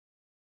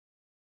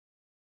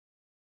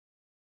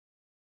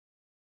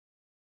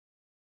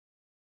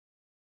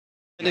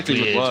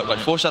technically would work. Like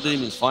 4 Shadow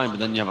Demons is fine, but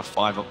then you have a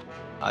 5 up.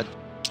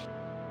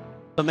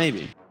 But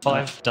maybe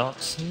 5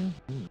 darts.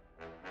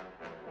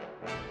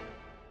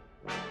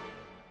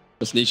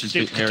 This niche is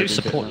do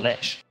support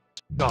Lesh.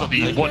 God,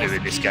 you want to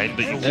in this game,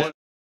 but you'll want.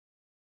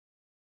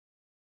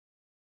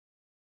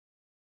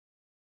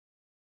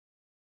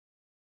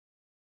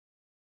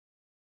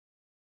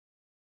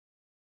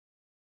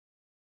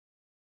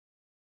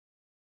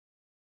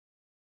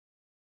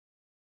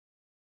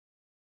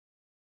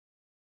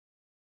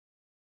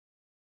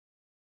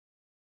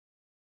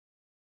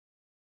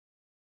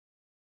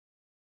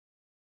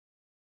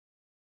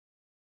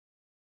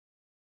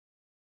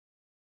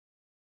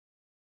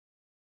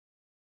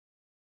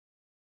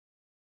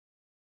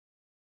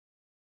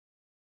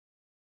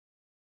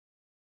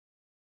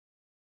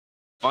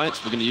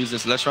 Fights, we're going to use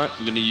this Lesh, right?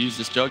 We're going to use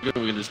this Jugger, we're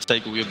going to just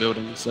take all your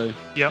buildings. So,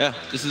 yeah,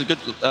 this is a good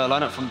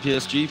lineup from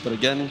PSG, but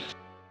again,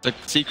 the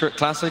secret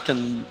classic,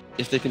 and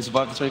if they can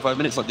survive the 25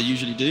 minutes like they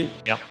usually do.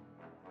 Yeah.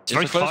 It's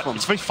very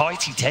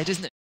fighty, Ted,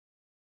 isn't it?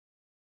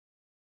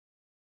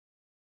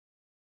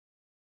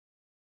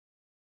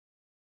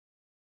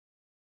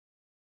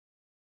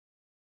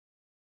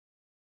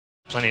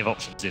 Plenty of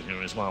options in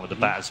here as well, with the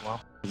bat as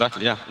well.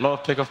 Exactly, yeah. A lot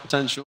of pick-off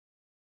potential.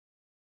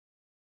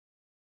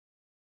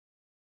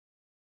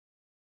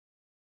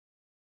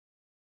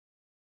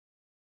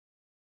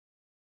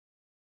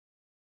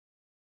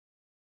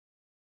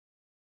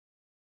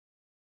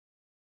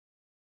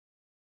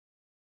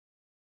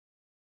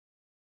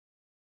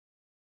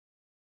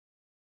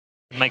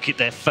 Make it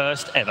their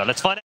first ever.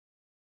 Let's find out.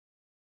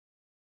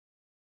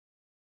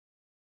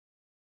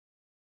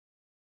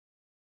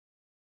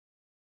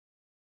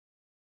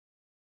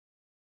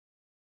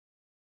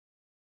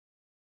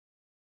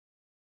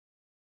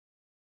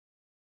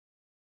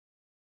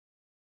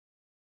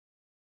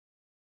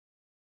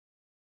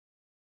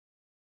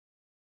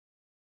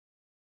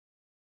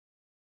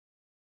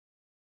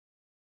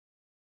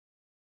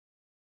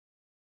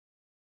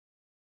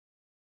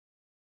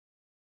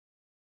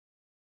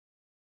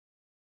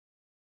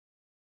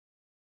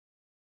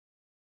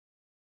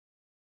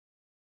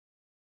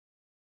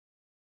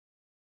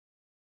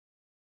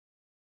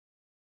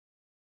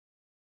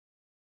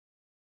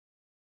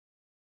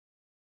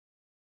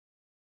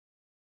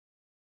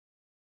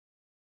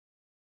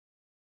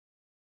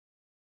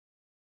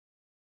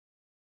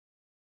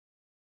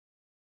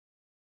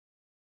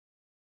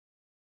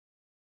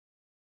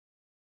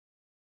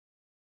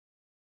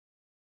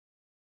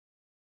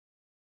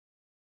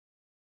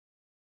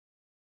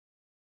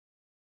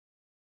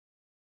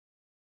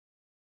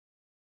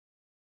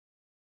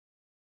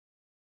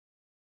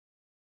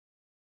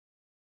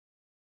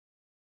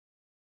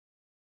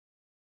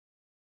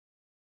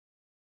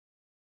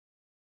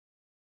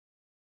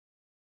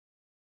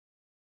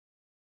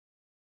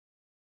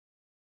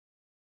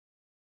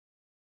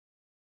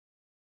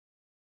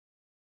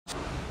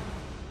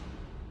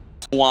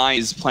 Why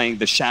is playing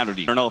the Shadow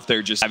Demon? I don't know if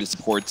they're just having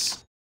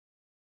supports.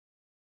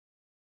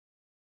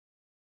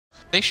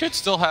 They should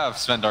still have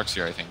Sven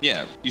Darkseer, I think.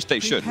 Yeah, they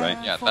should, right?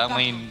 Yeah, that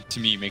lane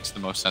to me makes the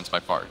most sense by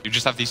far. You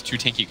just have these 2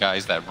 tanky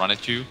guys that run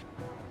at you.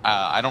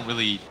 I don't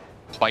really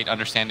quite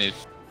understand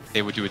if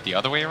they would do it the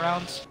other way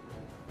around.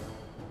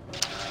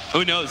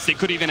 Who knows? They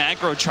could even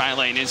aggro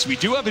tri-lane, as we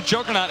do have a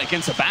Juggernaut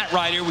against a Bat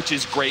Rider, which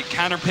is great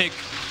counter pick.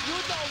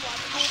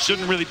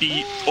 Shouldn't really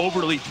be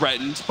overly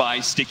threatened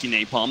by sticky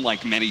napalm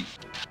like many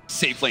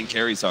safe lane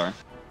carries are.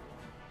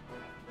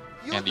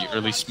 And the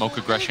early smoke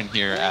aggression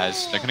here,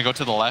 as they're going to go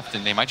to the left,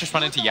 and they might just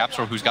run into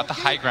YapzOr, who's got the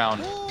high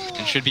ground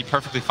and should be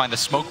perfectly fine. The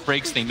smoke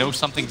breaks, they know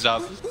something's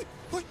up.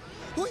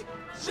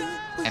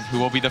 And who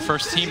will be the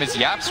first team is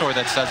YapzOr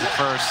that says it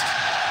first.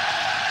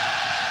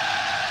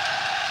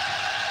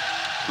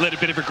 Little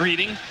bit of a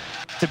greeting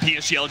to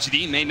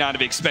PSG.LGD. May not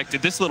have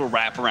expected this little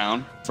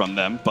wraparound from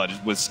them, but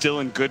it was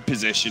still in good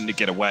position to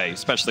get away,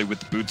 especially with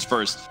the boots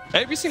first.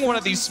 Every single one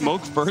of these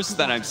smoke firsts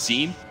that I've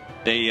seen,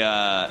 they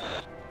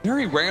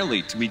very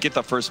rarely do we get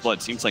the first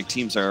blood. Seems like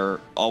teams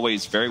are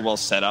always very well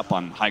set up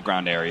on high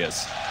ground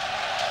areas.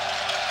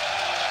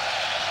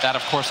 That,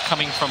 of course,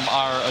 coming from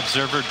our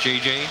observer,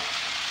 JJ,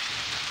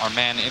 our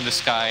man in the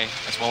sky,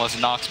 as well as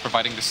Nox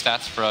providing the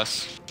stats for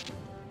us.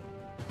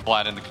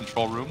 Vlad in the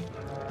control room,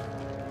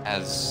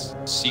 as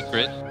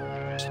Secret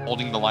just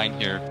holding the line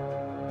here.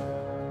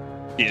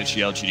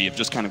 PSG.LGD have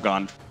just kind of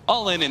gone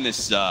all in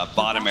this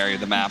bottom area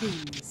of the map.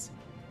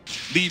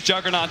 Leave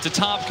Juggernaut to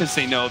top because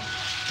they know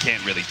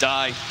can't really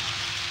die.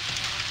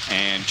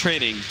 And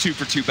trading 2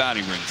 for 2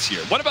 bounty runes here.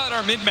 What about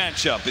our mid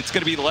matchup? It's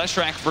going to be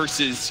Leshrac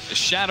versus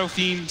Shadow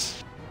Fiend.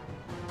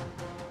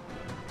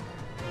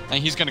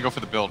 And he's going to go for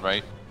the build,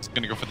 right? He's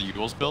going to go for the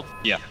Yules build?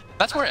 Yeah.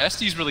 That's where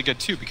SD is really good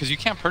too, because you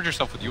can't purge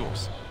yourself with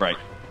Yules. Right.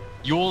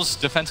 Yules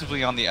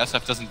defensively on the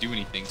SF doesn't do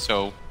anything,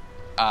 so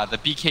the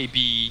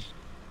BKB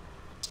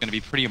is going to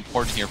be pretty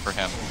important here for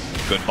him.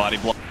 Good body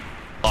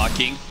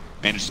blocking.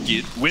 Managed to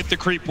get with the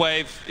creep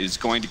wave, is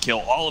going to kill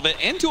all of it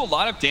and do a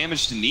lot of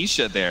damage to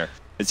Nisha there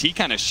as he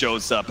kind of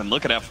shows up. And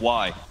look at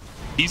FY.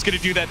 He's going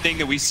to do that thing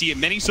that we see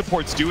many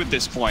supports do at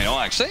this point. Oh,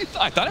 actually,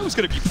 I thought it was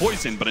going to be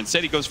poison, but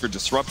instead he goes for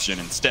disruption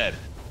instead.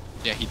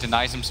 Yeah, he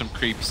denies him some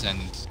creeps, and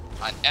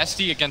an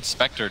SD against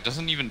Spectre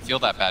doesn't even feel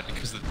that bad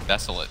because of the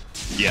Desolate.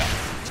 Yeah.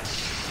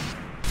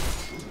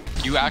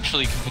 You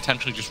actually can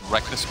potentially just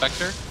wreck the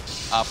Spectre.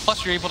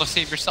 Plus, you're able to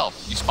save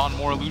yourself. You spawn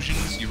more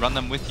illusions, you run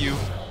them with you.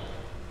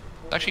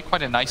 It's actually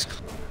quite a nice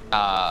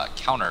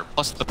counter.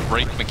 Plus the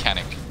break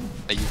mechanic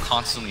that you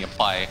constantly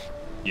apply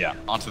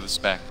onto the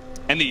Spec.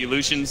 And the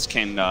illusions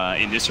can,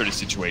 in this sort of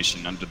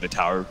situation, under the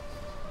tower,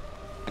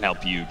 can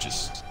help you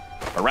just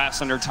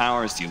harass under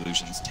towers. The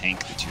illusions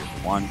tank the tier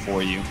 1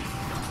 for you.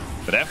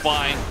 But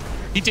FY,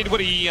 he did what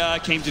he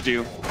came to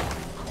do.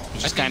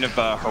 Just kind of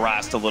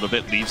harassed a little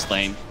bit, leaves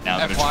lane. Now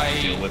going to try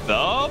to deal with the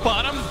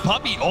bottom.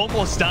 Puppey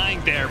almost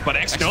dying there, but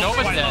Xnova's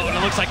quite low, and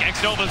it looks like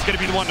Xnova's going to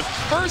be the one to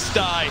first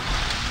die.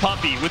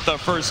 Puppey with the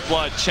first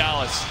blood,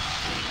 Chalice.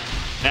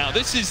 Now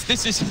this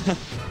is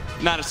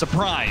not a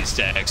surprise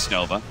to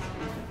Xnova.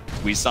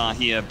 We saw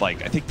he had,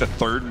 like, I think the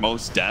 3rd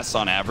most deaths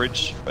on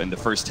average in the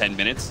first 10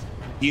 minutes.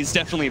 He's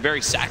definitely a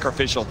very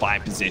sacrificial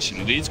 5 position,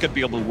 and he's going to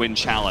be able to win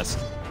Chalice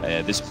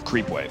this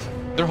creep wave.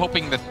 They're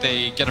hoping that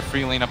they get a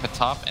free lane up at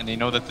top, and they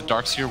know that the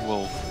Darkseer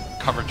will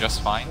cover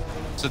just fine.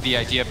 So the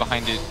idea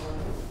behind it...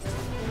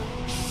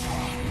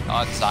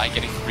 Zai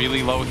getting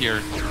really low here.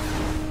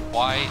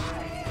 Why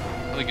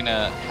really going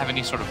to have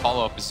any sort of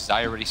follow-up as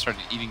Zai already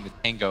started eating the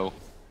Tango,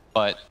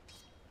 but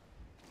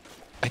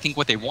I think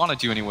what they want to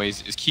do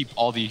anyways is keep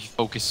all the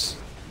focus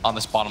on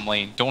this bottom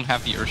lane. Don't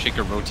have the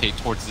Earthshaker rotate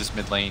towards this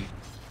mid lane.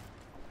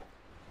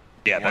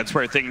 Yeah, that's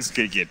where things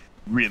could get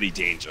really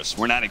dangerous.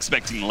 We're not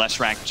expecting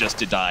Leshrac just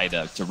to die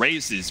to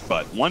raises,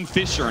 but one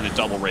Fissure and a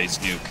double raise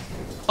nuke.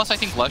 Plus, I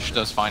think Lesh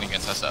does fine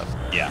against SF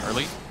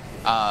early.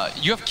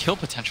 You have kill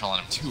potential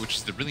on him too, which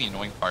is the really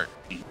annoying part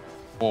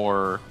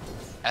for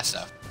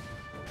SF.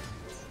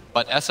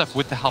 But SF,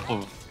 with the help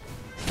of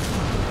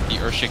the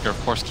Earthshaker, of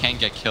course, can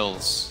get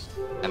kills.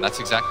 And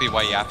that's exactly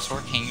why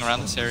YapzOr hanging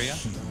around this area.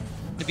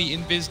 To be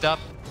invised up.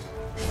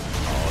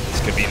 Oh, this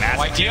could be a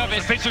massive kill.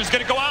 Fissure's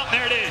going to go out.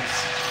 There it is.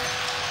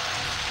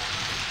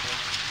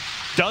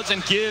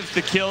 Doesn't give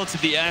the kill to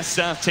the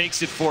SF.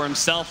 Takes it for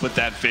himself with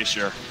that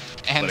Fissure.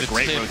 And what a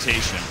great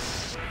rotation.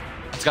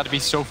 It's got to be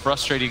so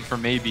frustrating for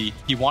Maybe.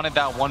 He wanted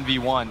that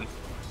 1v1.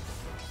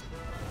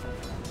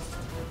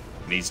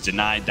 And he's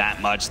denied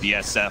that much. The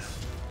SF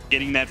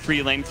getting that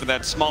free lane for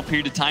that small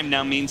period of time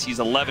now means he's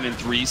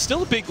 11-3.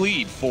 Still a big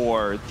lead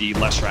for the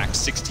Leshrac,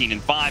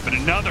 16-5, but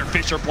another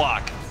Fissure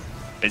block.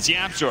 As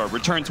YapzOr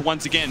returns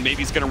once again, maybe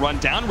he's going to run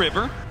down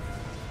river.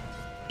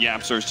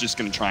 YapzOr is just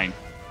going to try and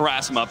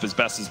harass him up as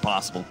best as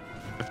possible.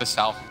 With the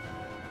south.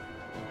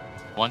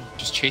 One,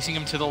 just chasing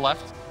him to the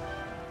left.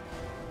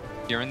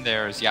 Here and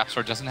there, as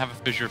YapzOr doesn't have a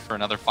Fissure for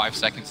another 5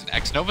 seconds. And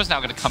Xnova's now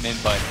going to come in,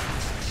 but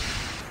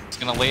he's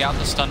going to lay out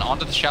the stun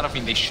onto the Shadow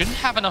Fiend. They shouldn't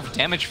have enough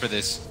damage for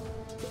this.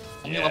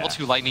 Only level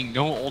 2 lightning,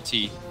 no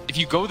ulti. If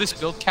you go this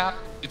build cap,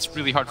 it's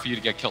really hard for you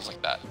to get kills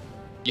like that.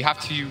 You have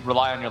to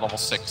rely on your level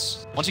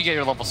 6. Once you get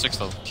your level 6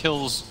 though,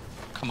 kills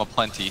come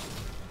aplenty.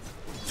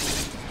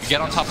 You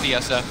get on top of the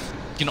SF,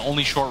 he can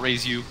only short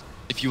raise you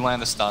if you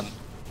land a stun. You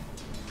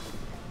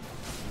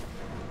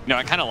know,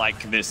 I kind of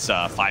like this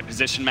 5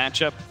 position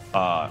matchup,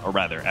 or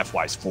rather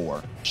FY's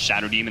 4.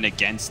 Shadow Demon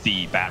against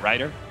the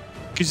Batrider.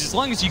 Because as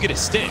long as you get a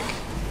stick,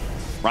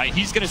 right,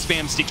 he's going to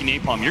spam Sticky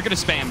Napalm, you're going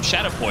to spam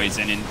Shadow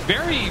Poison, and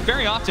very,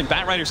 very often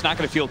Batrider's not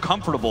going to feel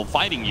comfortable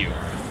fighting you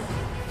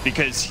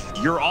because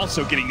you're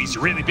also getting these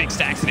really big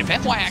stacks, and if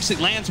FY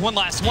actually lands one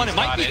last one, it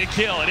might be the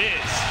kill. It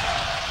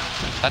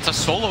is. That's a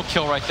solo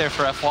kill right there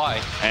for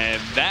FY. And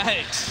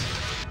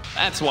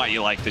that's why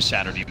you like the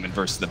Shadow Demon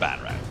versus the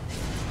Batrider.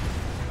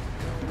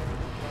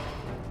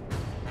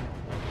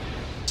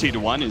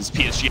 2-1 is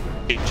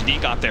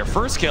PSG.LGD got their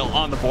first kill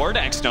on the board.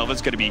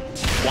 Xnova's going to be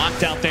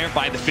blocked out there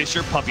by the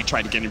Fissure. Puppey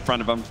tried to get in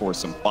front of him for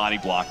some body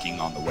blocking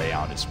on the way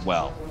out as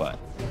well, but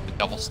the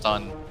double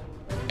stun.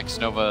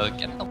 Xnova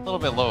getting a little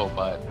bit low,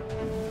 but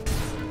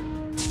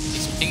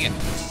he's pinging.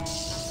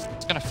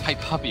 He's going to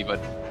fight Puppey, but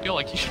I feel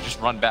like he should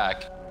just run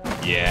back.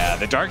 Yeah,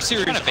 the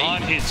Darkseer is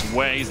on his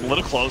way. He's a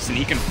little close, and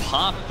he can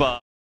pop.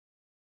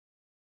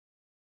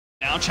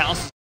 Now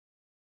Chalice.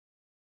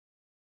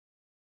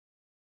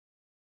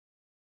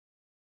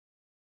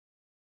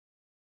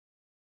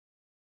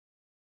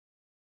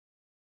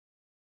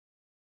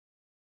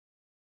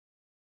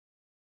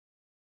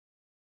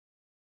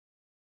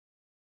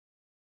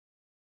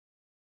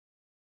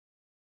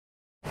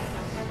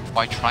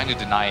 By trying to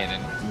deny it,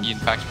 and he in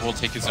fact will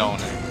take his own.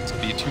 It's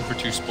going to be a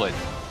 2-for-2 split.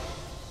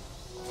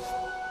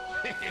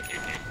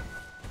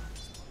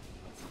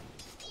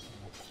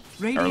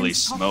 Early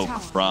smoke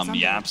from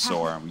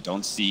YapzOr. We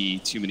don't see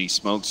too many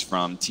smokes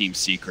from Team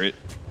Secret,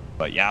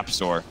 but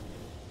YapzOr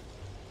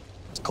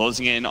is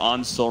closing in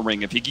on Soul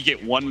Ring. If he could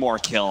get one more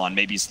kill on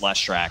maybe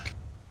Leshrac,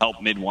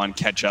 help mid 1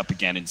 catch up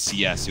again in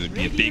CS, it would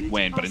be a big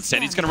win, but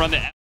instead he's going to run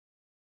the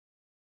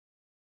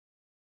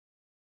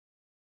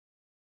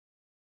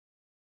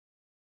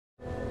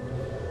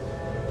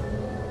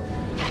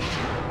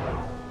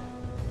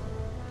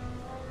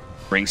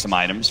bring some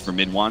items for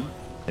mid one.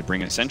 They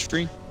bring in a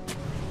sentry.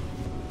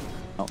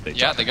 Oh, they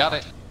got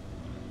it.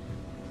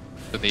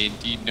 So they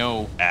indeed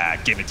know.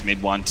 Give it to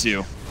mid one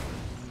too.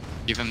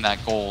 Give him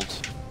that gold.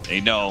 They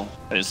know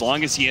that as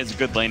long as he has a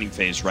good laning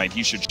phase, right,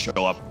 he should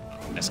show up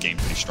in this game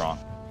pretty strong.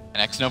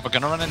 And Xnova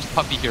gonna run into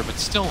Puppy here, but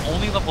still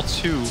only level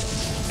 2.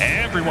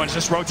 Everyone's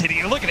just rotating.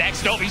 And look at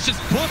Xnova, he's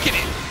just booking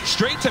it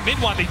straight to mid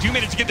one. They do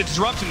manage to get the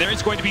disruption. There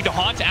is going to be the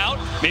Haunt out.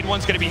 Mid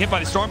one's going to be hit by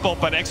the Stormbolt,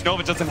 but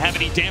Xnova doesn't have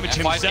any damage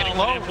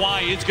himself.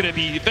 FY is going to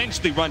be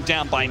eventually run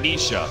down by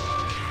Nisha.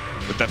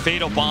 With the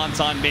Fatal Bonds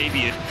on, maybe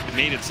it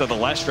made it so the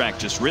Leshrac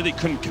just really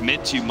couldn't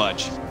commit too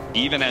much,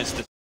 even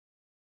as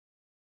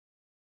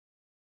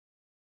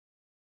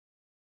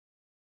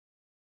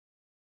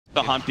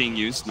the Haunt being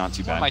used, not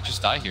too bad. Might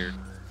just die here.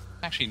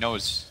 Actually, no,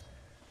 he's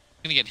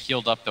gonna get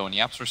healed up though, and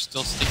Yaps are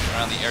still sticking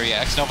around the area.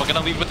 Xnova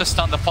gonna leave with the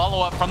stun. The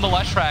follow-up from the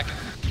Leshrac.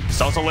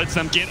 This also lets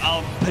them get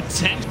a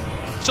potential,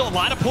 a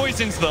lot of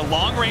poisons. The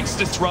long-range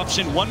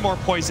disruption, one more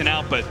poison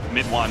out, but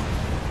mid one,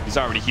 he's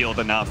already healed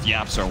enough.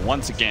 Yaps are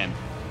once again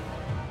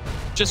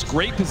just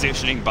great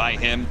positioning by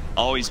him,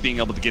 always being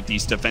able to get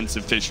these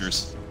defensive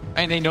fissures.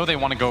 And they know they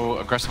want to go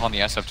aggressive on the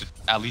SF to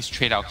at least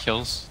trade out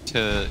kills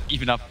to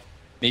even up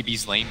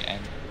Maybe's lane,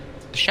 and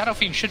the Shadow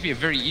Fiend should be a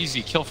very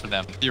easy kill for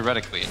them,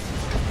 theoretically.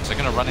 So they're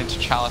going to run into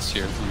Chalice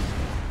here.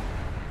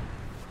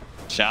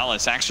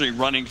 Chalice actually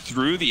running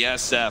through the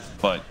SF,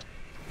 but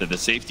to the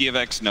safety of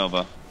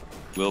Xnova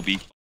will be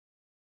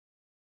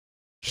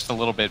just a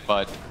little bit,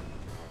 but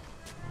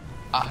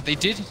they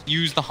did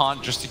use the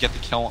Haunt just to get the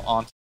kill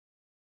on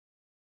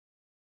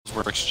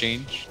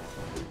exchange,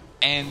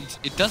 and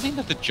it does mean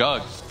that the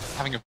Jug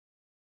having a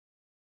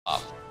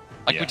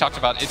we talked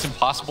about, it's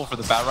impossible for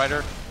the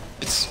Batrider.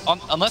 It's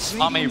unless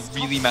Ame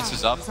really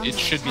messes up, it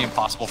should be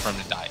impossible for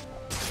him to die.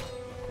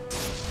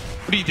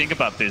 What do you think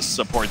about this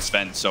support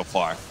Sven so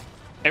far?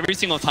 Every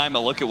single time I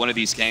look at one of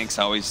these ganks,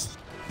 I always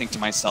think to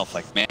myself,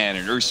 like, man,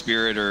 an Earth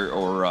Spirit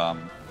or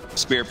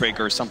Spirit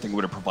Breaker or something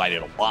would have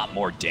provided a lot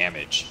more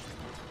damage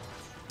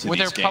to what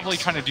they're ganks. Probably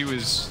trying to do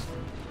is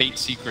bait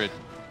Secret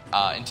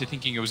into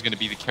thinking it was going to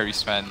be the carry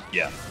Sven.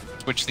 Yeah.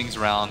 Switch things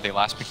around. They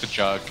last pick the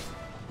Jug,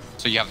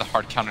 so you have the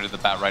hard counter to the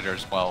Batrider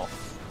as well.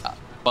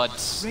 But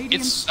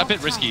it's a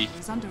bit risky.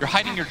 You're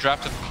hiding your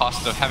draft at the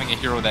cost of having a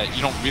hero that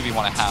you don't really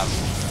want to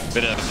have.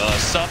 Bit of a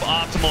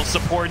suboptimal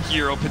support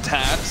hero,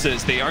 Patat,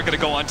 as they are going to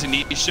go on to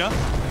Nisha.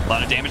 A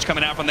lot of damage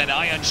coming out from that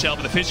Ion Shell,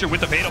 but the Fissure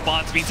with the Fatal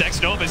Bonds means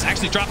Xnova is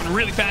actually dropping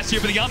really fast here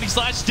for the Omni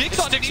Slash. Sticks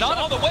on Nisha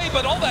all the way,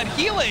 but all that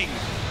healing.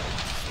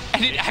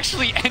 And it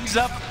actually ends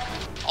up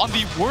on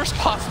the worst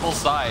possible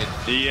side.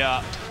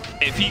 Yeah.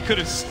 If he could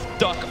have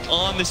stuck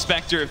on the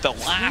Spectre, if the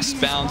last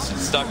bounce had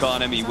stuck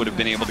on him, he would have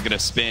been able to get a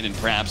spin, and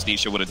perhaps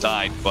Nisha would have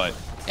died, but...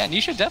 Yeah,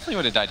 Nisha definitely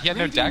would have died. He had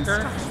no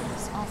dagger.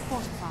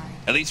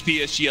 At least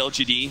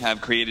PSG.LGD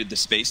have created the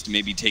space to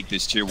maybe take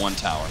this tier 1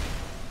 tower.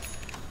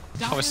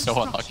 That was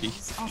so unlucky.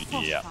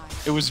 Yeah.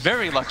 It was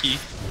very lucky,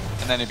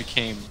 and then it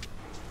became...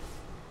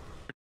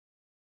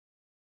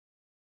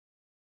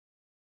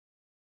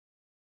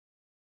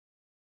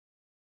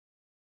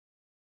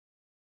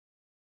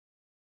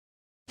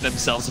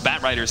 themselves. The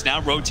Batrider is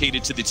now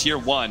rotated to the tier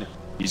 1.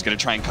 He's going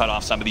to try and cut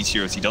off some of these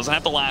heroes. He doesn't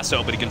have the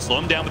lasso, but he can slow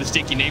him down with a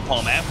sticky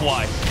napalm.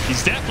 FY,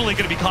 he's definitely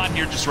going to be caught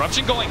here.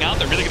 Disruption going out.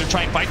 They're really going to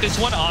try and fight this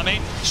one.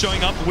 Ame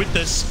showing up with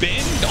the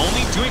spin,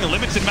 only doing a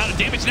limited amount of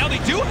damage. Now they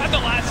do have the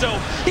lasso.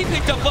 He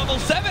picked up level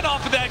 7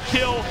 off of that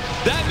kill.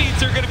 That means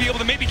they're going to be able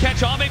to maybe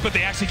catch Ame, but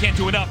they actually can't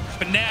do enough.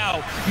 But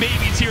now,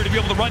 maybe's here to be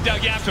able to run down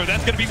Yapso.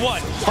 That's going to be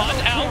one. Haunt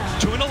out,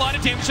 doing a lot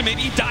of damage, so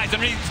maybe he dies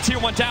underneath the tier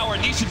 1 tower.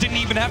 Nisha didn't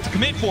even have to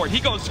commit for it.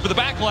 He goes for the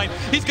backline.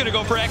 He's going to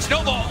go for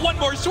Xnova. One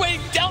more swing.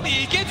 Down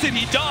the he gets it.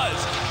 He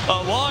does.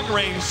 A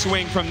long-range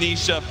swing from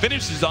Nisha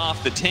finishes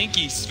off the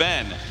tanky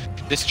Sven.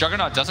 This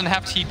Juggernaut doesn't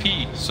have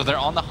TP, so they're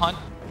on the hunt.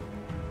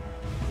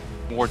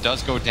 War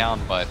does go down,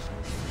 but...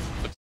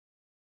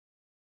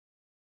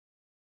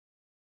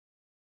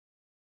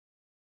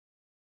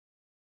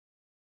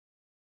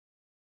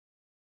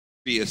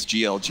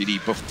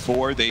 PSG.LGD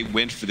before they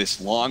went for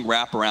this long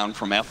wraparound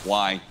from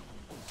FY.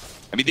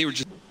 I mean, they were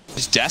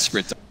just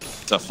desperate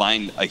to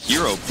find a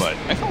hero, but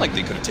I felt like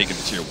they could have taken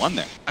the tier 1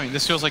 there. I mean,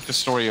 this feels like the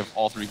story of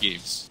all 3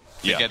 games.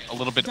 They get a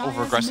little bit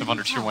over-aggressive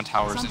under tier 1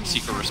 towers, and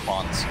Secret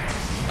responds.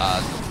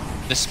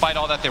 Despite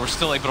all that, they were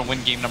still able to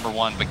win game number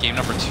 1, but game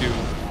number 2,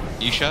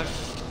 Nisha.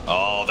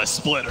 Oh, the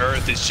split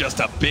earth is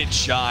just a bit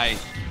shy.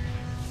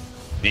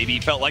 Maybe he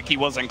felt like he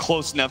wasn't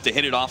close enough to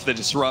hit it off the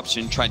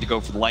disruption, tried to go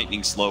for the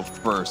lightning slow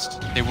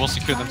first. They will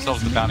secure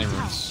themselves the bounty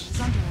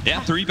runes. Yeah,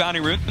 3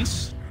 bounty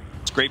runes.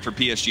 It's great for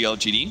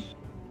PSG.LGD,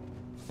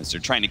 as they're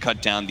trying to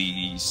cut down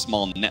the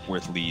small net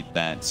worth lead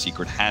that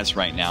Secret has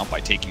right now by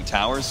taking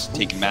towers,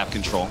 taking map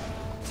control.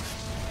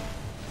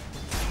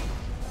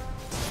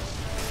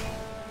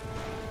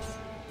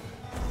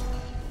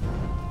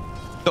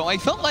 So I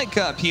felt like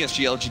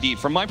PSG.LGD,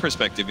 from my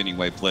perspective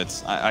anyway,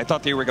 Blitz, I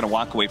thought they were going to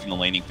walk away from the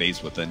laning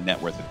phase with a net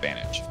worth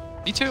advantage.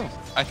 Me too.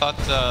 I thought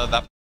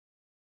that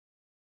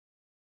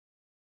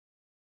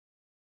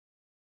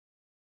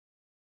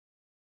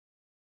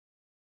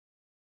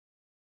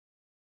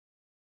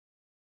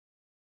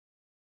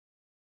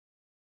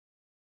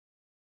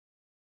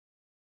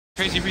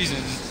crazy reason,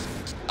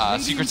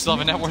 Secret still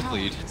have a net worth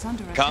lead.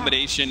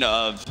 Combination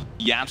of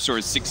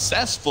YapzOr's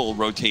successful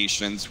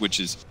rotations, which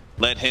has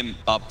led him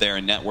up there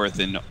in net worth,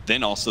 and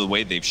then also the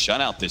way they've shut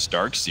out this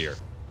Darkseer.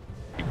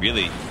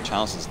 Really,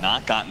 Chalice has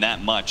not gotten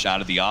that much out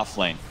of the off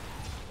lane.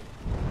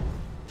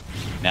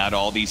 Now to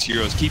all these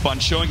heroes keep on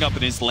showing up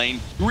in his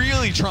lane,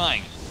 really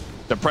trying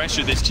to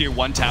pressure this tier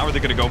 1 tower.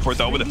 They're going to go for it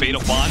though with a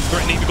Fatal Bond,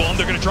 threatening the golem.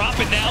 They're going to drop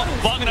it now,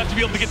 long enough to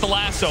be able to get the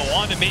lasso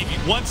onto Maybe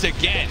once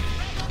again.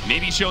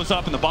 Maybe shows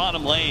up in the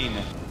bottom lane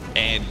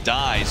and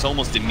dies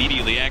almost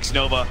immediately.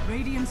 X-Nova,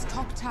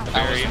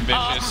 very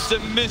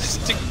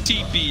optimistic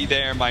TP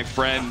there, my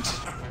friend.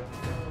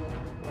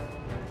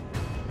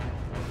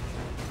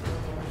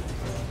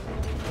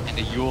 And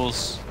the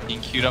Yule's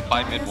being queued up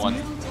by mid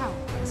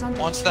 1.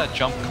 Wants that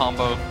jump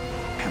combo.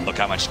 And look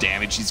how much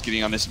damage he's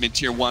getting on this mid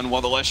tier 1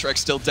 while the Leshrek's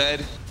still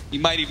dead. He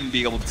might even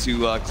be able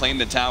to claim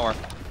the tower.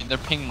 And they're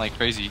pinging like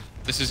crazy.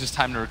 This is his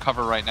time to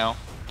recover right now.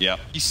 Yeah.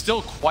 He's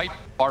still quite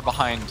far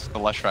behind the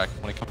Leshrek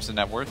when it comes to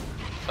net worth,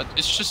 but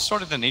it's just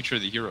sort of the nature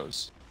of the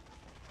heroes.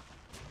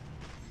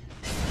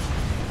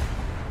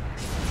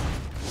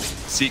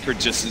 Secret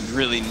just is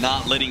really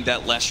not letting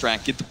that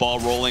Leshrak get the ball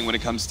rolling when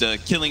it comes to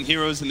killing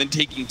heroes and then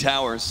taking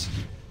towers.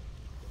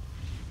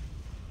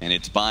 And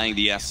it's buying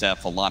the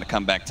SF a lot of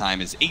comeback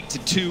time. Is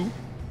 8-2.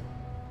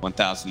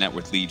 1,000 net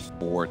worth lead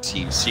for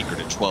Team Secret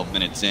at 12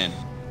 minutes in.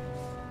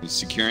 He's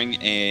securing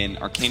an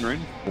Arcane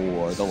Rune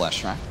for the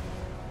Leshrak.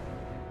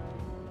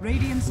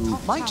 Who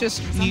might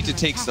just need to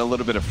take a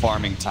little bit of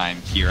farming time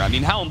here. I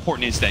mean, how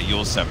important is that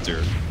Eul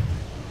Scepter,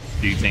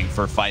 do you think,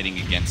 for fighting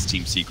against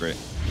Team Secret?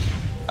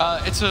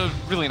 It's a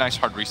really nice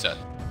hard reset.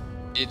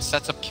 It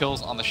sets up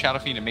kills on the Shadow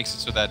Fiend and makes it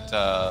so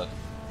that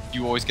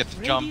you always get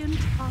the jump.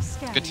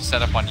 Good to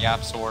set up on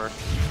YapzOr.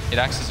 It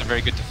acts as a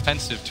very good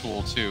defensive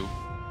tool too.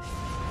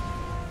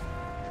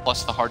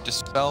 Plus the hard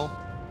dispel.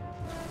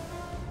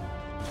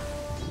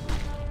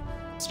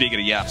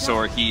 Speaking of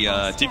YapzOr, he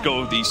did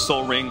go the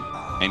Soul Ring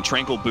and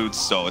Tranquil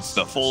Boots, so it's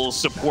the full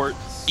support,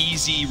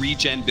 easy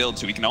regen build,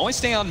 so we can always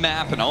stay on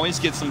map and always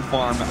get some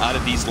farm out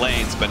of these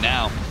lanes. But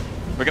now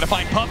we're gonna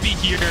find Puppey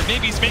here.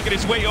 Maybe he's making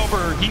his way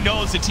over. He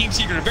knows the Team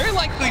Secret are very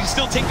likely to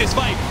still take this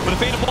fight with a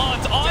Fatal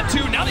Bonds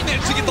onto. Now they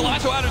managed to get the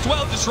lasso out as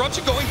well.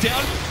 Disruption going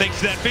down thanks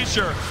to that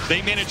Fissure.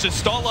 They managed to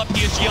stall up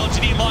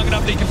PSG.LGD long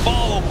enough they can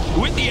follow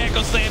with the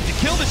Echo Slam to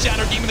kill the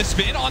Shadow Demon, the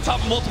spin on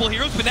top of multiple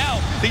heroes. But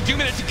now they do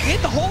manage to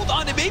get the hold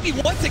on it. Maybe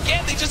once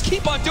again they just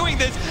keep on doing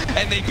this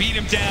and they beat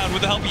him down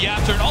with the help of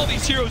YapzOr. And all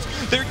these heroes,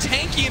 they're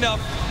tanky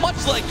enough,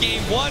 much like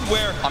game 1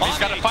 where Ami's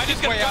got to fight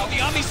his way out. The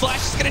Ami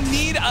Slash is going to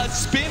need a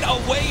spin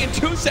away in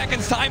 2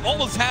 seconds time.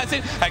 Almost has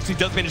it. Actually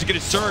does manage to get a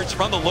surge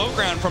from the low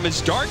ground from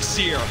his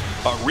Darkseer.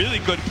 A really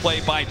good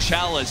play by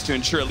Chalice to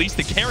ensure at least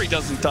the carry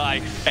doesn't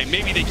die. And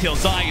maybe they kill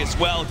Zai as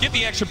well. Give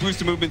the extra boost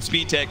of movement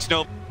speed to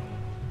X-Nova.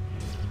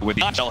 With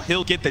the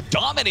he'll get the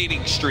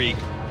dominating streak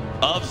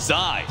of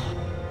Zai.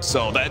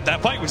 So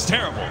that fight was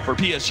terrible for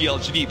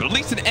PSG.LGD, but at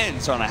least it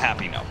ends on a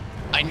happy note.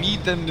 I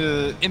need them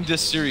to, in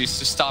this series,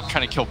 to stop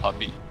trying to kill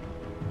Puppey.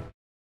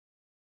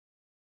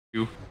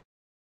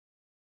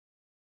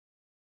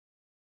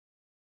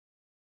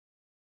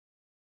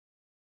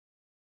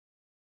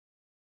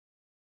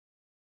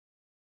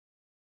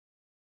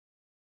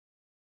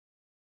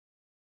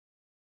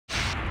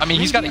 I mean,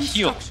 he's got a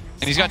heal,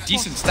 and he's got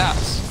decent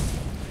stats.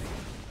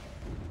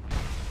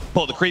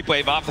 Pull the creep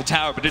wave off the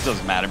tower, but it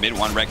doesn't matter. Mid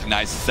 1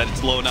 recognizes that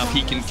it's low enough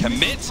he can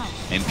commit,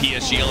 and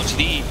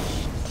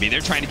PSG.LGD, I mean,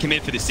 they're trying to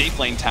commit for the safe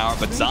lane tower,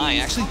 but Zai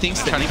actually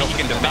thinks that maybe he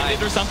can defend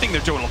it or something.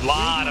 They're doing a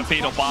lot of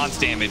Fatal Bonds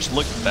damage.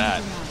 Look at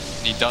that.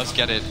 And he does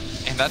get it,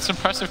 and that's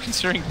impressive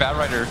considering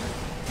Batrider,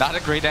 not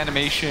a great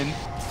animation.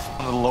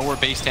 One of the lower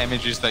base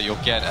damages that you'll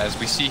get, as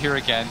we see here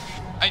again.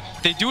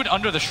 They do it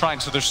under the shrine,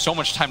 so there's so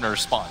much time to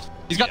respond.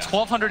 He's got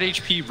 1200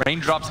 HP,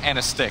 raindrops, and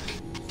a stick,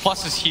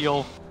 plus his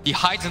heal. He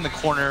hides in the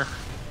corner.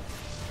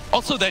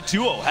 Also, that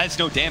duo has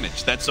no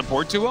damage. That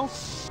support duo,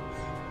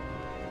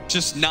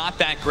 just not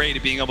that great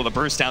at being able to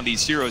burst down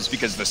these heroes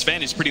because the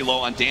Sven is pretty low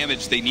on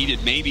damage. They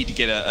needed maybe to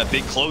get a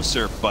bit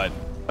closer, but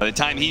by the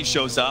time he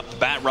shows up,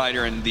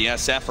 Batrider and the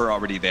SF are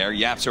already there.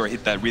 YapzOr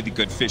hit that really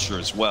good Fissure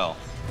as well.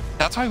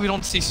 That's why we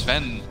don't see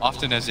Sven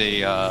often as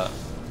a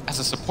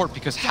support,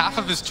 because half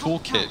of his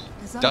toolkit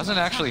doesn't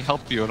actually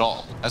help you at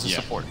all as a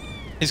support.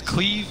 His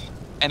cleave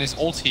and his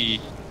ulti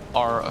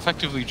are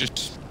effectively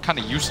just kind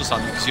of useless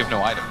on you because you have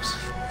no items.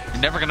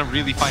 You're never going to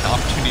really find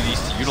opportunities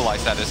to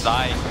utilize that as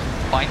Zai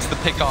finds the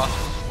pick off,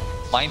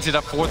 lines it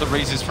up for the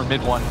raises for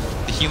mid 1.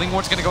 The healing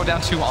ward's going to go down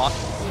to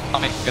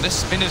Amic. Going to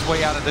spin his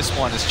way out of this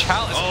one as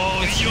Chalice.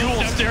 Oh, the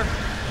Eul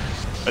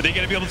Scepter. Are they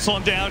going to be able to slow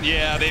him down?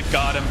 Yeah, they've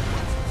got him.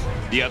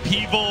 The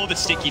upheaval, the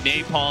sticky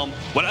napalm.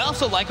 What I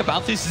also like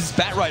about this is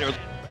Batrider.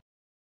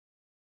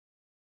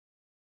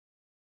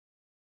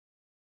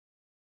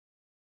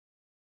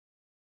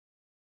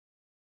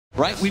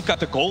 Right, we've got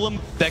the golem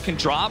that can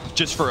drop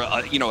just for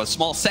a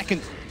small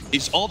second.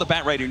 Is all the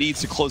Batrider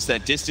needs to close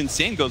that distance.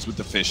 Same goes with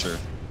the Fissure.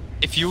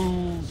 If you're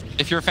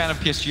a fan of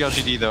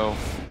PSG.LGD though,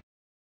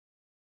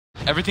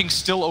 everything's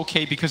still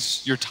okay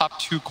because your top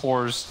 2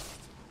 cores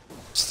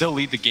still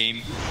lead the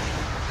game.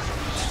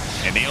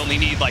 And they only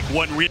need like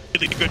one really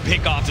good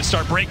pickoff to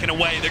start breaking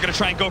away. They're going to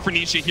try and go for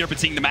Nisha here, but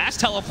seeing the mass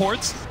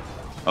teleports.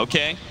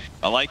 Okay,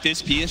 I like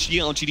this.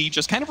 PSG.LGD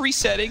just kind of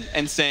resetting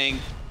and saying,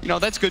 you know,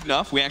 that's good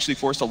enough. We actually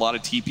forced a lot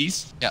of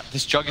TPs. Yeah,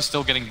 this Jug is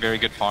still getting very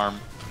good farm.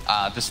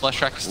 This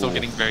Leshrac is still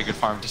getting very good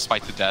farm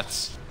despite the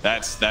deaths.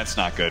 That's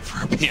not good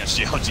for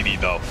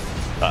PSG.LGD though.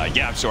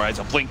 YapzOr has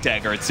a blink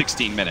dagger at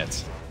 16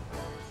 minutes.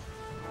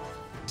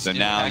 So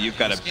now you've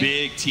got a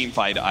big team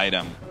fight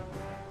item.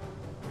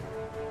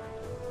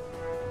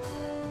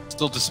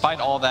 Still, despite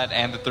all that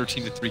and the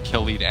 13-3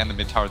 kill lead and the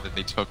mid tower that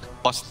they took,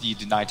 plus the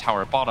denied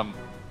tower at bottom,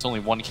 it's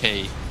only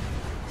 1k in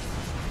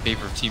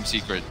favor of Team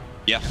Secret.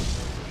 Yeah.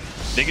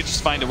 They could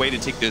just find a way to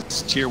take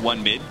this tier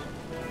 1 mid,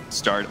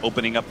 start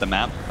opening up the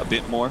map a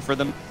bit more for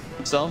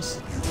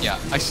themselves. Yeah,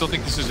 I still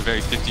think this is a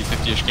very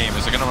 50-50-ish game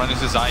as they're going to run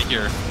into Zai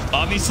here.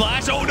 Omni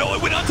Slash, oh no,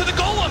 it went onto the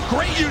golem!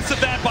 Great use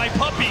of that by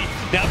Puppey.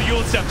 Now the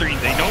Eul Scepter,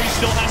 they know he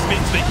still has mid,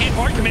 so they can't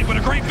hard commit, but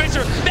a great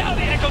Fisher. Now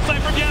the Echo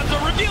Slam from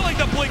YapzOr, revealing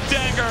the Blink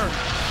Dagger.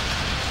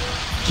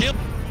 Kill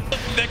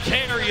the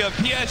carry of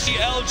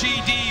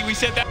PSG.LGD. We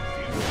said that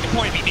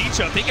point be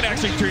Nisha. If they can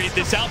actually create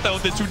this out though,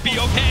 this would be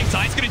okay.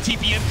 Zai's gonna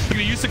TP in,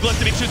 gonna use the glyph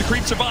to make sure the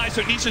creep survives,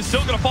 so Nisha's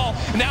still gonna fall.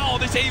 Now all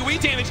this AoE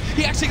damage,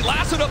 he actually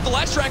lassoed up the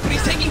Leshrac, but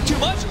he's taking too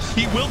much.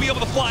 He will be able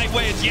to fly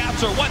away as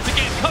YapzOr once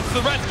again comes to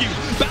the rescue.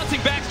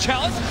 Bouncing back to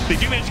Chalice. They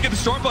do manage to get the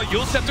storm, but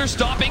Eul Scepter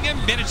stopping him,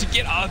 managed to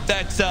get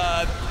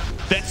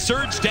that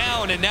surge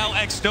down, and now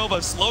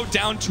X-Nova slowed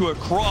down to a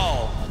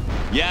crawl.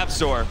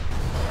 YapzOr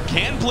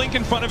can blink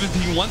in front of him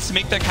if he wants to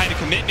make that kind of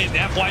commitment.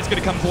 FY's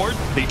going to come forward.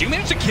 They do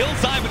manage to kill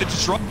Zai with a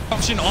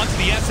disruption onto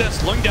the SF,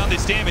 slowing down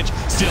this damage.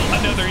 Still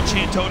another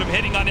enchant totem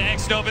hitting on the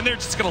X-Nova, and they're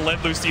just going to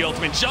let loose the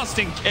ultimate just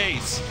in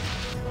case.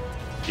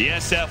 The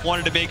SF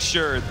wanted to make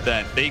sure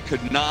that they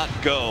could not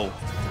go.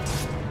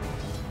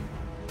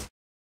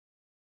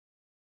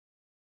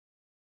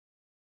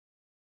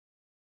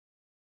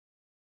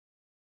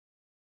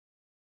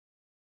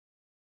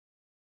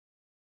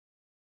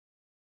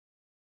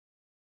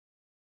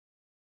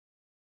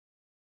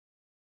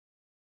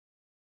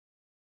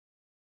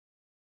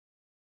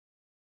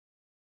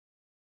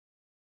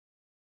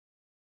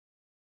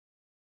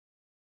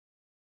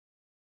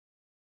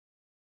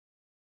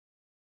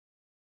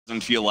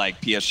 Doesn't feel like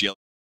PSG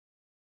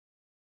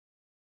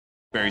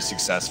very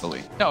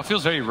successfully. No, it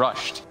feels very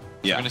rushed.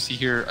 Yeah. We're going to see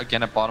here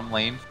again at bottom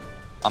lane.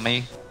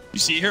 Ame. You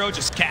see Hero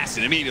just cast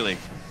it immediately.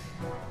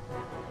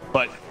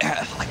 But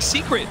like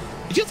Secret,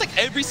 it feels like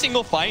every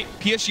single fight,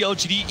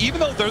 PSG.LGD, even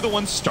though they're the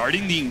ones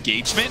starting the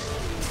engagement,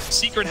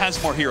 Secret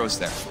has more heroes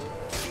there.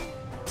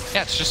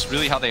 Yeah, it's just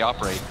really how they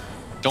operate.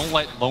 Don't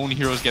let lone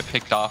heroes get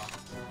picked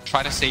off.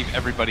 Try to save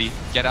everybody.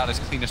 Get out as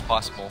clean as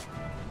possible.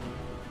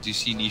 Do you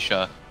see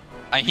Nisha?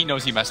 He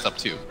knows he messed up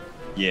too.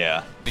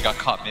 Yeah. He got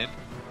caught mid.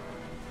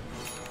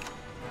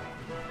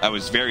 I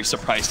was very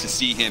surprised to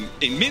see him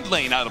in mid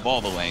lane out of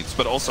all the lanes,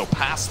 but also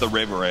past the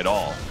river at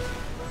all.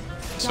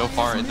 So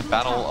far in the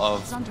battle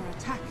of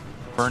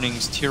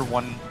Burning's tier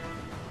 1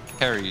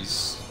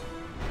 carries.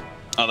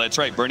 Oh, that's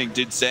right. Burning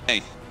did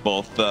say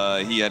both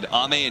he had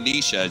Ame and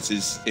Nisha as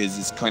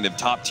his kind of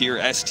top tier,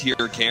 S tier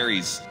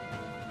carries.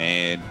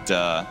 And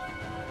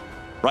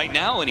right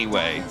now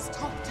anyway,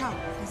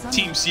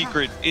 Team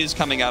Secret is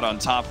coming out on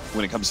top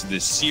when it comes to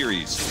this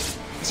series.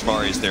 As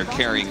far as their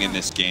carrying in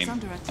this game,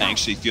 I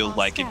actually feel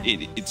like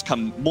it's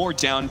come more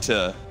down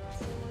to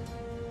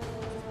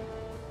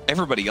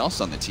everybody else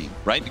on the team,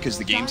 right? Because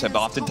the games have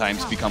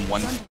oftentimes become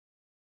one.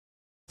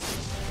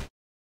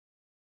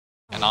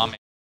 And Ame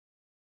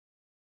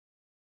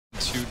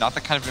to not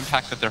the kind of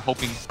impact that they're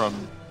hoping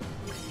from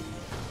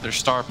their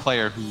star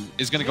player, who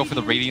is going to go for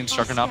the Radiance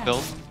Juggernaut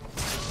build.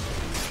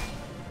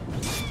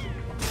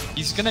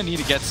 He's going to need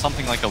to get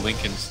something like a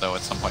Linken's, though,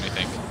 at some point, I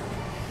think.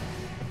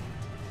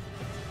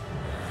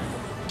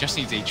 Just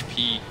needs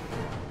HP.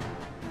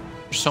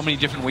 There's so many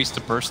different ways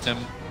to burst him.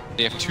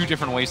 They have 2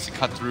 different ways to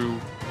cut through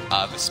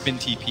the spin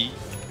TP,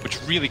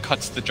 which really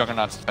cuts the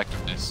Juggernaut's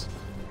effectiveness.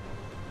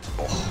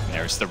 Oh,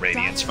 there's the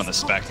Radiance from the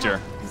Spectre.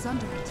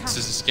 This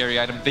is a scary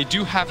item. They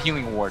do have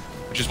Healing Ward,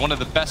 which is one of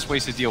the best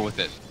ways to deal with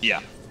it.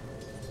 Yeah.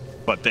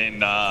 But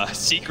then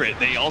Secret,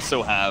 they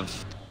also have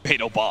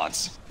Fatal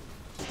Bonds.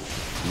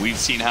 We've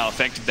seen how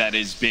effective that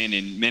has been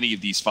in many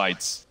of these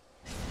fights.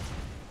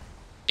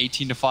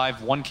 18-5,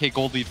 1k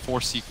gold lead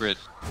for Secret.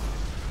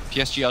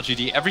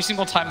 PSG.LGD, every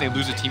single time they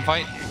lose a team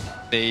fight,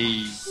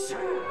 they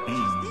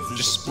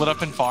just split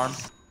up and farm.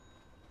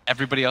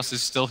 Everybody else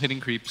is still hitting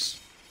creeps.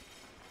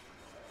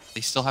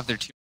 They still have their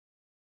team.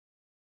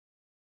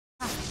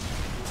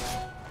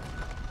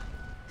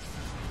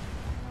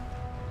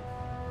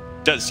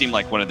 Does seem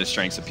like one of the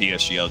strengths of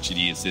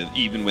PSG.LGD is that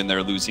even when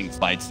they're losing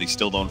fights, they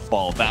still don't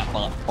fall that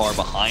far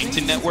behind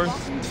in net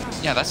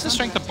worth. Yeah, that's the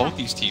strength of both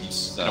these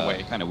teams, in a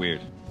way. Kind of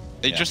weird.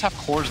 They just have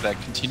cores that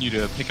continue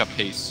to pick up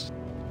pace.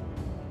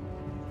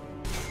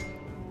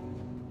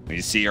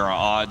 We see our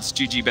odds,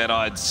 GG bet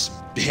odds,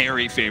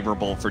 very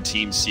favorable for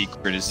Team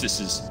Secret, as this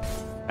is,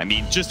 I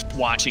mean, just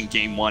watching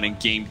Game 1 and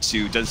Game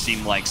 2 does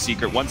seem like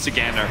Secret once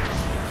again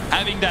are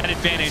having that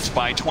advantage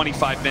by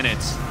 25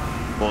 minutes.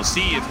 We'll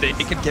see if they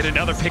can get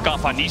another pick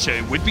off on Nisha.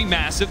 It would be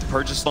massive. The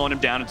purge is slowing him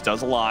down. It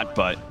does a lot,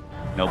 but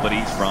nobody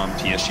from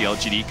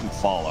PSG.LGD can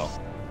follow.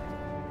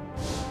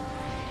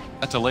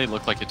 That delay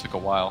looked like it took a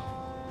while.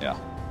 Yeah.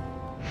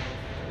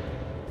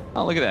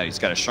 Oh, look at that. He's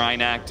got a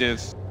Shrine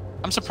active.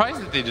 I'm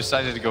surprised that they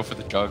decided to go for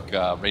the Jug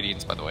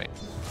Radiance, by the way.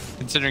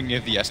 Considering you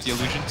have the SD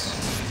illusions.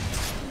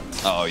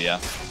 Oh, yeah.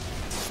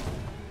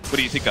 What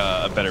do you think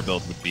a better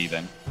build would be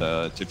then?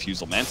 The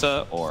Diffusal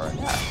Manta or?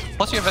 Yeah.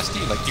 Plus you have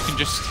SD. Like, you can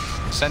just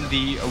send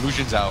the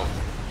illusions out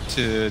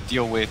to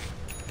deal with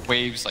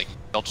waves. Like,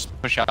 they'll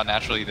just push out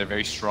naturally. They're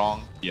very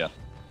strong. Yeah.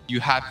 You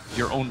have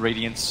your own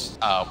Radiance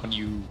when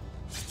you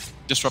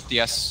disrupt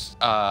the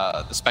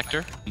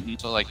Spectre.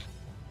 So, like,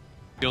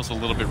 feels a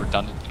little bit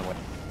redundant in a way.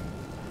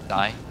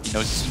 Die. He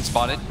knows he's been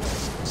spotted.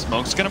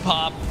 Smoke's gonna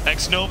pop.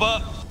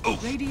 X-Nova. Oh,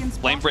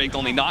 Flame Break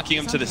only knocking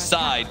him to the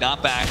side,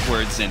 not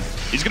backwards, and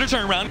he's gonna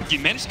turn around. He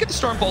managed to get the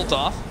Storm Bolt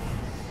off.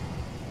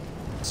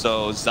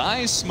 So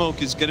Zai's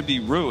smoke is gonna be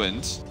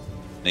ruined.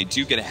 They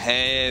do get a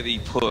heavy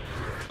push.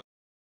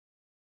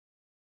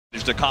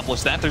 There's to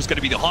accomplish that. There's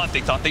gonna be the Haunt.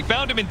 They thought they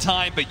found him in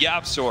time, but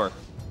Yapsor,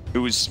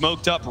 who was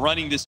smoked up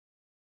running this.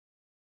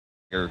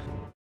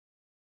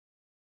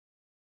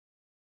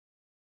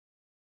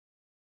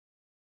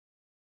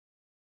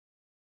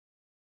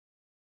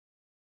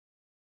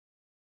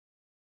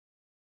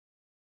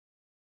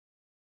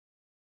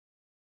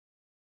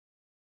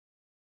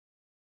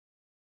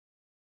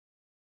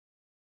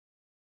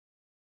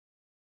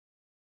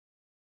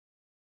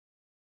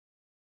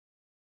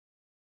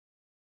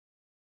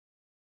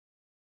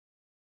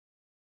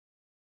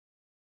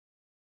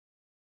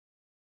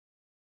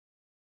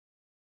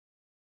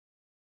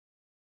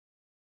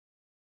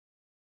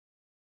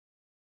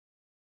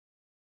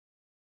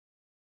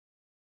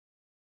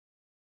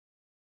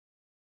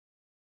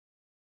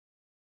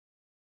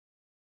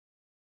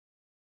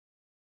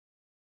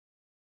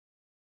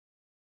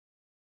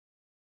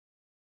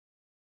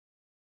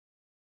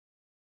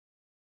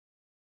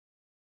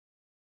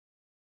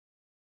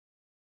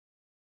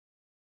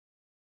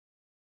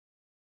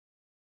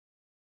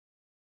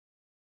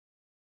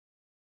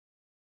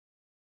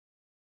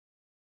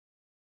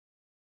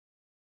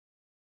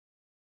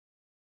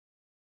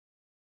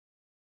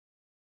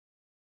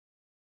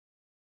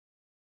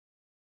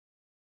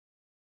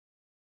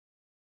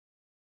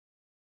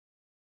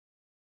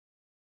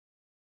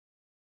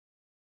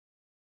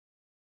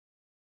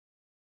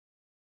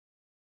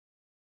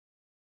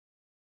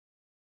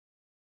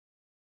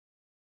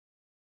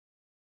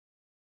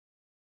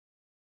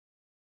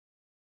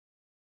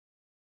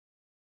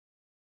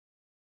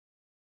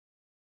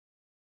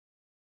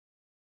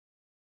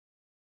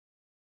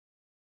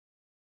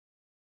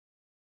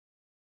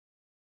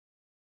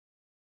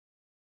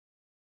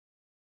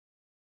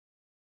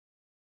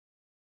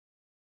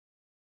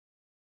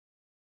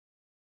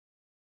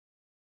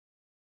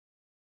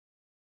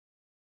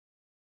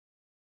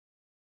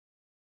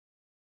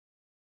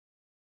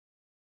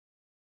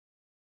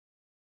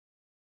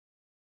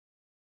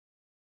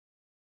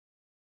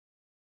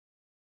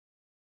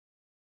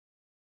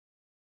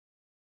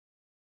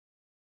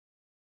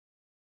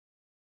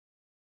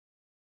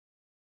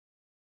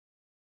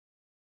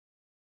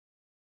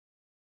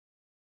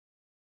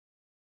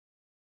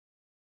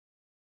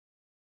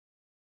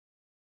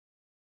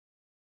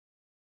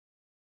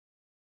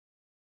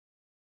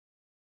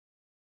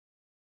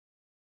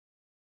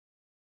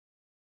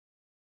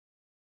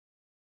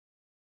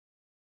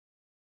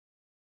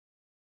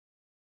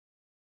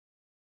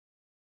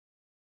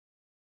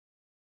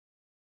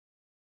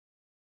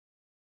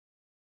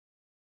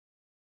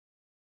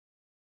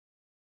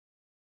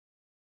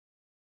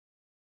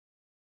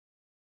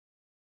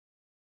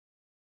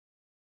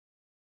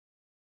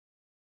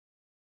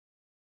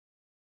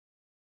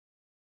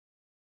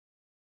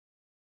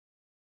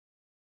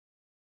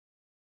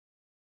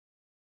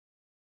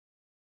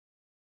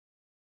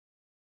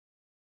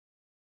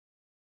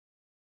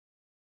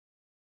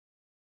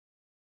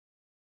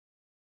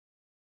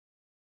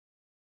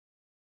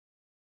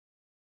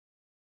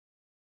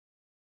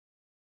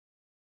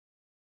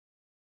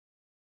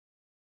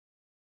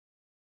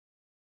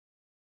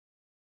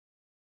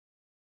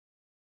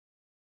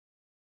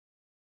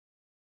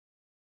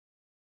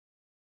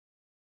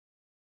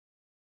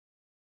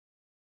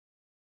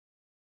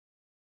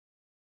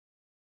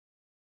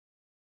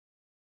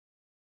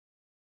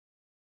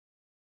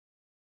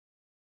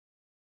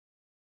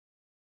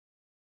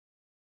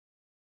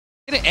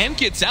 M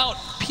gets out.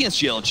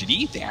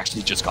 PSG.LGD, they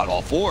actually just got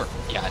all 4.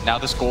 Yeah, now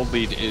this gold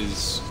lead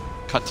is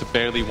cut to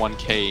barely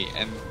 1K,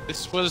 and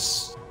this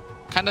was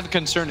kind of the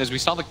concern as we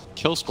saw the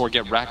kill score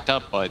get racked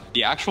up, but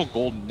the actual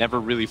gold never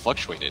really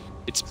fluctuated.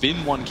 It's been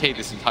 1K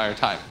this entire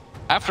time.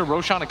 After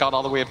Roshan, it got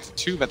all the way up to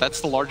 2, but that's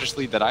the largest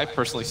lead that I've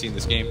personally seen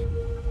this game.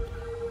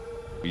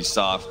 We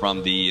saw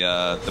from the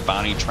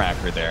bounty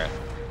tracker there,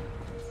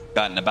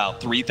 gotten about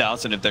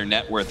 3,000 of their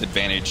net worth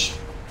advantage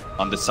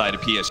on the side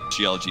of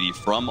PSG.LGD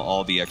from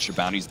all the extra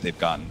bounties they've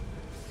gotten.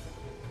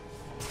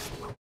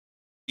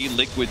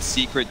 Liquid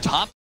Secret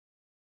top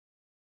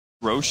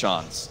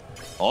Roshans,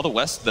 all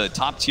the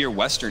top tier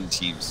Western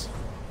teams.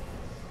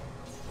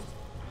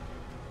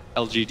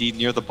 LGD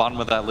near the bottom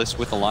of that list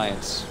with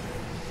Alliance.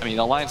 I mean,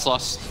 Alliance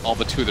lost all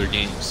but 2 of their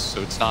games,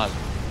 so it's not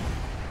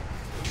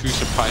too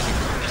surprising.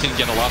 They didn't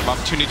get a lot of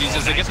opportunities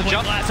as they get the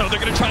jump. So they're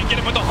going to try and get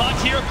him with the hunt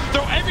here.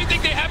 Throw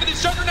everything they have in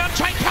this juggernaut,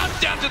 try and pound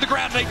him down to the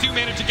ground. They do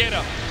manage to get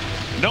him.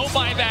 No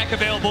buyback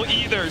available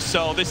either,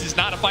 so this is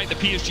not a fight that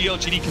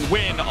PSG.LGD can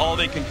win. All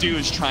they can do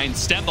is try and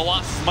stem the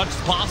loss as much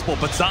as possible,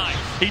 but Zai,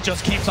 he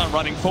just keeps on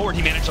running forward.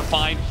 He managed to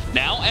find,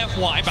 now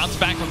FY, bounce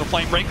back from the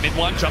flame break, mid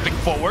one, jumping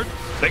forward.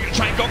 They're going to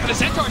try and go for the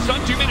Centaur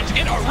stun. Do manage to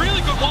get a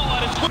really good wall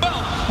out as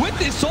well with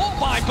this soul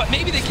bind, but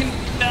maybe they can,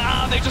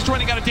 they're just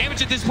running out of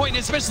damage at this point,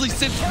 especially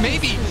since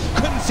maybe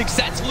couldn't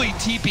successfully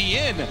TP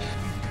in.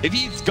 If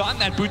he's gotten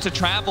that Boots of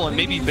Travel and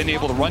maybe been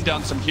able to run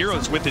down some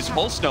heroes with his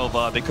Pulse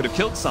Nova, they could have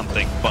killed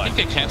something, but... I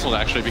think they canceled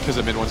actually because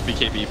of mid-one's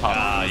BKB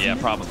pop. Yeah,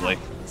 probably.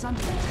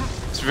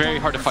 It's very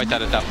hard to fight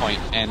that at that point,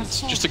 and it's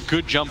just a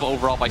good jump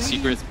overall by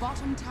Secret.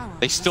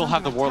 They still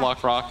have the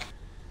Warlock Rock,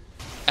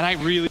 and I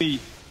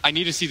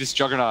need to see this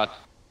Juggernaut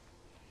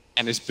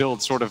and this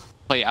build sort of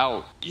play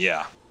out.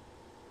 Yeah.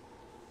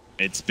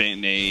 It's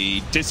been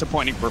a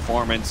disappointing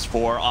performance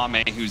for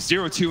Ame, who's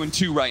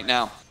 0-2-2 right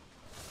now.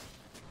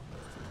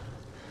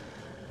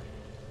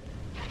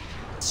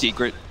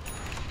 Secret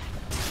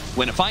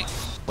win a fight,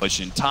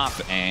 push in top,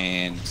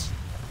 and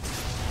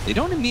they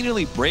don't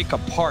immediately break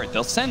apart.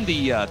 They'll send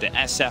the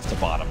SF to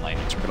bottom lane.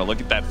 So we're gonna look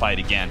at that fight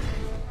again.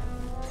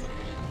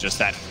 Just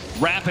that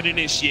rapid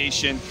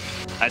initiation,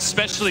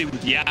 especially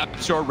with the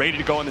Absol ready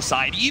to go on the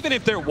side. Even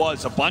if there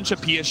was a bunch of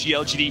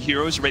PSG.LGD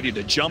heroes ready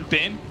to jump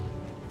in,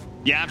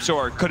 the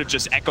Absol could have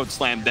just echoed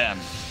slammed them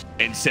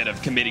instead of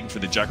committing for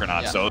the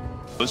Juggernaut. Yeah. So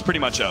it was pretty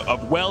much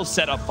a well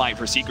set up fight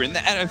for Secret. And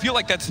I feel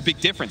like that's the big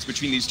difference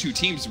between these two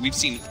teams. We've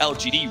seen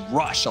LGD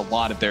rush a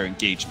lot of their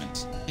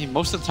engagements. I mean,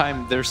 most of the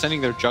time, they're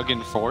sending their Jug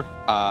in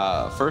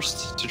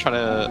first to try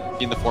to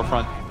be in the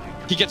forefront.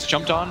 He gets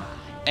jumped on,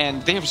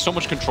 and they have so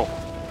much control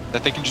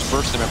that they can just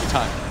burst him every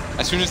time.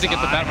 As soon as they get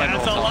the Batman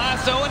roll. That's a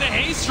lasso and a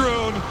haste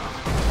rune.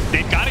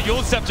 They've got a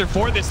Yule Scepter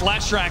for this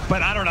Leshrac,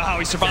 but I don't know how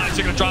he survives.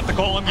 They're going to drop the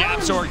Golem.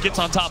 Yapzor gets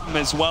on top of him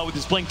as well with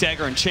his Blink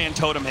Dagger and Chan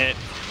Totem hit.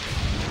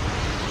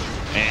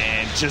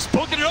 And just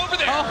booking it over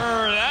there.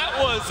 Oh. That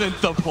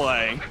wasn't the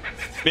play.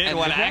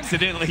 Mid-one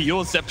accidentally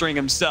Yule Sceptering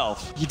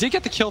himself. He did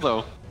get the kill,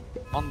 though,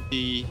 on at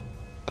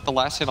the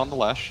last hit on the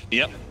Lesh.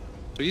 Yep.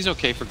 So he's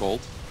okay for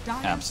gold.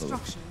 Absolutely.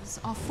 Structures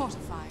are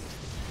fortified.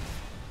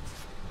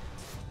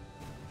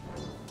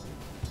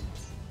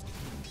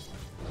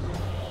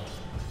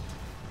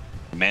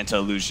 Manta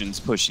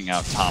Illusions pushing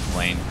out top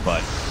lane,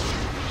 but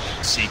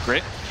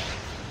Secret.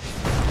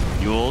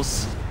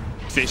 Yules,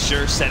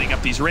 Fisher setting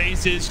up these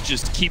raises,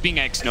 just keeping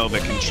X-Nova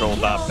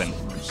controlled up, and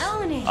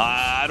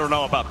I don't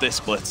know about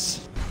this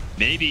Blitz.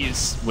 Maybe he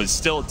was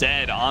still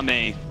dead.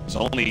 Ame was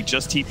only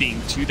just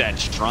TPing to that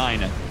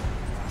shrine. I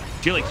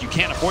feel like you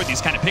can't afford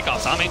these kind of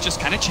pickoffs. Ame just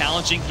kind of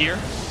challenging here.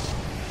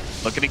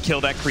 Looking to kill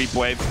that creep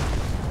wave.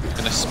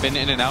 Gonna spin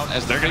in and out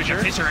as they're gonna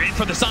get Fisher in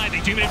from the side.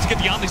 They do manage to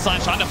get the Omni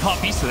Slash onto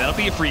Puppy, so that'll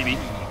be a freebie.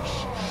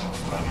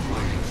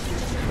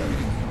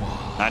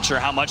 Not sure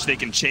how much they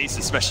can chase,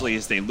 especially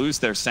as they lose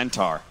their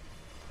Centaur.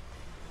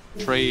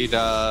 Trade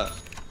the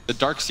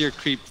Darkseer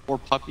creep for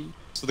Puppy,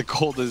 so the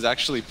gold is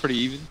actually pretty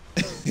even.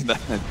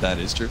 that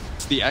is true.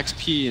 It's the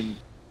XP, and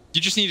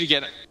you just need to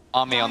get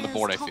Ame on the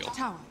board, I feel.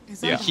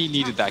 Yeah, he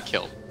needed that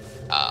kill.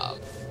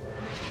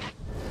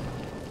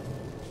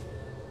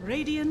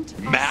 Radiant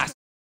Mass.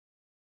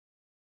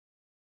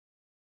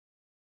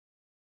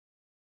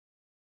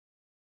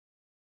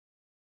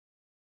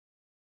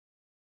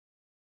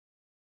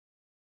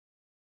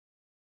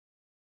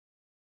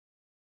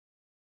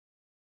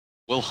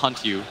 Will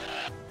hunt you.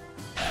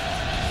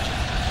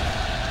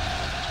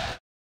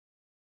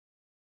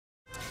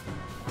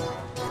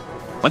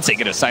 Once they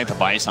get a Scythe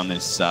of Ice on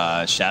this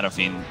Shadow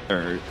Fiend,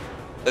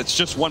 that's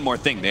just one more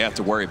thing they have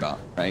to worry about,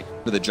 right?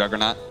 For the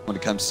Juggernaut when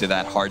it comes to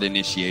that hard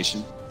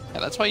initiation.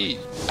 Yeah, that's why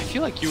I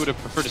feel like you would have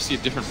preferred to see a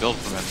different build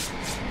from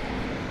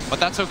him.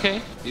 But that's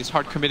okay. He's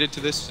hard committed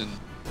to this, and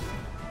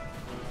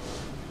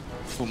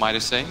who am I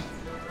to say?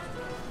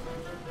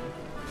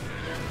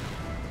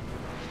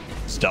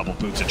 Double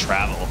Boots of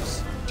Travel.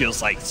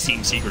 Feels like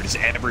Team Secret is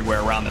everywhere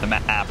around the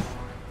map.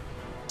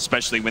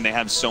 Especially when they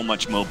have so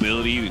much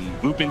mobility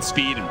and movement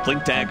speed and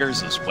Blink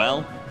Daggers as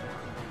well.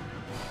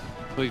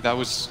 I believe that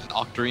was an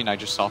Octarine I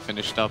just saw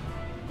finished up.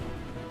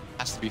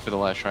 Has to be for the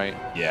Lesh, right?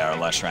 Yeah, our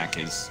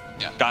Leshrac is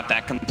got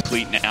that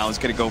complete now. He's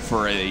going to go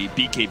for a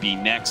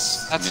BKB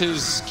next. That's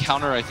his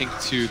counter, I think,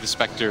 to the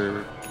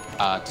Spectre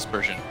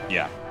Dispersion.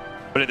 Yeah.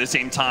 But at the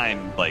same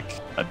time, like,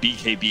 a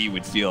BKB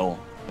would feel,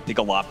 I think,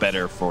 a lot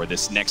better for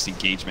this next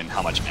engagement,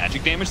 how much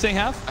magic damage they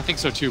have. I think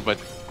so too, but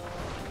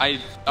I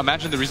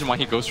imagine the reason why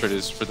he goes for it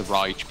is for the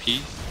raw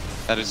HP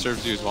that it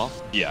serves you as well.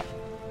 Yeah.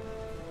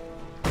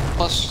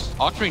 Plus,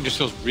 Octarine just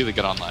feels really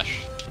good on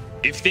Lesh.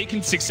 If they can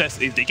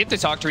if they get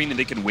this Octarine and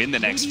they can win the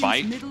next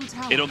fight,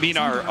 it'll mean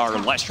our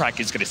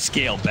Leshrac is going to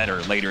scale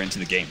better later into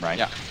the game, right?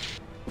 Yeah.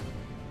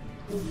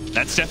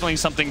 That's definitely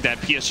something that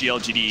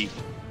PSG.LGD,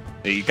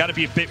 you got to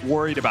be a bit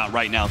worried about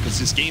right now because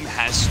this game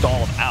has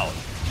stalled out.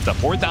 The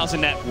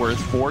 4,000 net worth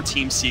for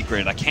Team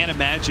Secret. I can't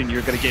imagine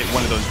you're going to get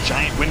one of those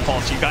giant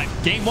windfalls you got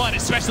game one,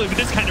 especially with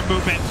this kind of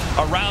movement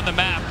around the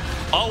map.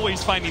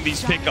 Always finding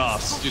these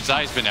pickoffs. Dude,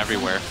 Zai's been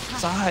everywhere.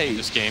 Zai,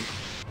 this game.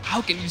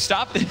 How can you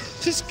stop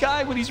this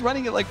guy when he's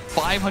running at like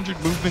 500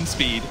 movement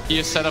speed? He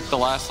has set up the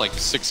last like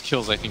 6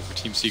 kills, I think, for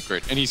Team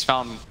Secret, and he's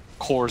found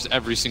cores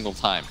every single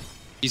time.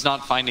 He's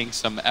not finding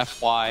some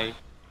FY,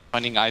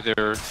 finding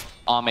either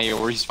Ame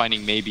or he's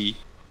finding maybe,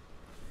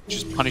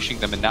 just punishing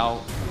them. And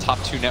now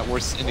top 2 net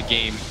worths in the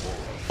game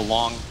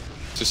belong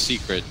to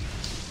Secret.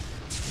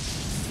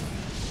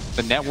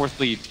 The net worth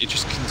lead, it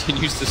just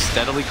continues to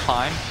steadily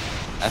climb.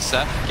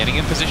 SF getting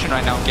in position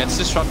right now, gets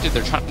disrupted.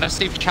 They're trying to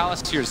save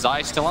Chalice here.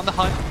 Zai still on the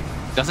hunt.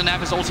 Doesn't have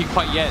his ulti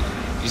quite yet.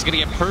 He's gonna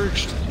get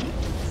purged.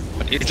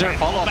 But is there a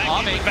follow-up?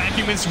 Ame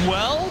vacuum as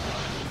well.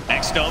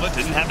 X-Nova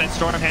doesn't have that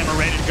Storm Hammer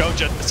ready to go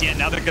just yet.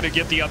 Now they're going to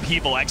get the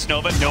upheaval.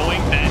 X-Nova knowing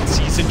that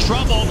he's in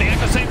trouble. The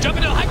Echo Slam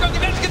jumping to the high ground.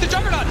 They managed to get the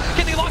Juggernaut.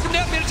 Can they lock him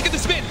down? Managed to get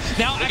the spin.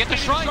 Now they get the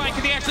shrine.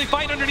 Can they actually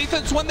fight underneath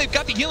this one? They've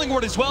got the healing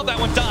ward as well. That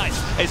one dies.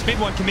 As mid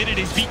one committed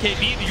his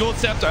BKB, the Yule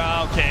Scepter.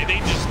 Okay, they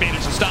just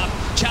managed to stop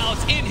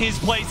Chalice in his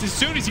place as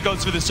soon as he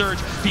goes for the surge.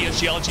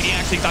 PSG.LGD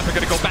actually thought they're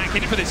going to go back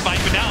in for this fight,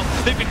 but now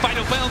they've been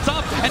fighting balance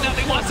up, and now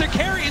they lost their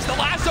carry. Is the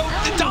lasso,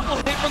 the double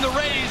hit from the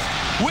Rays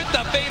with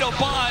the fatal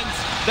bonds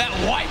that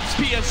wipes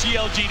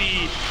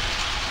PSG.LGD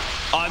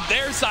on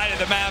their side of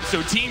the map.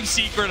 So Team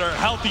Secret are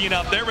healthy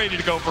enough. They're ready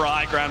to go for a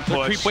high ground push.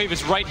 The creep wave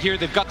is right here.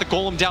 They've got the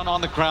golem down on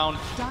the ground.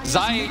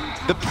 Zai,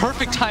 the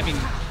perfect timing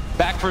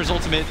back for his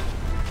ultimate.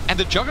 And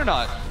the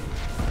Juggernaut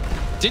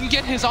didn't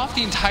get his off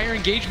the entire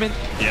engagement.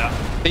 Yeah.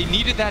 They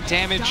needed that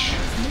damage.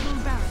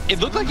 It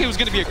looked like it was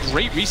going to be a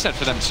great reset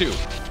for them too.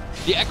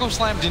 The Echo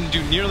Slam didn't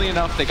do nearly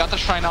enough. They got the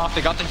Shrine off.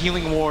 They got the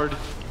healing ward.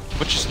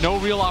 But just no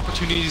real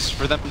opportunities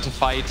for them to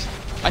fight.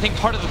 I think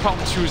part of the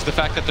problem too is the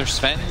fact that their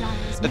Sven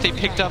that they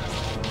picked up,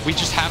 we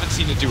just haven't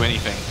seen it do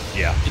anything.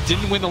 Yeah. It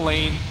didn't win the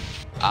lane.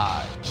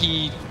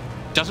 He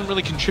doesn't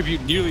really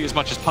contribute nearly as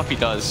much as Puppey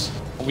does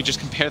when we just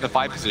compare the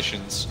 5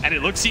 positions. And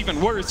it looks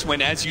even worse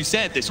when, as you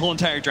said, this whole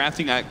entire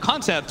drafting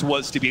concept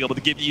was to be able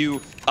to give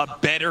you a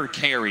better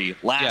carry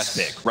last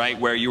pick, right?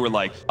 Where you were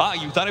like,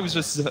 you thought it was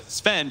just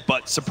Sven,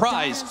 but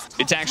surprise,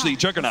 it's actually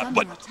Juggernaut.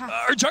 But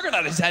our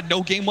Juggernaut has had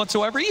no game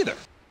whatsoever either.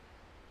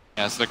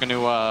 Yeah, so they're going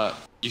to,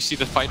 you see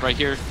the fight right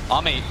here.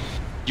 Ame,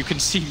 you can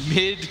see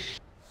mid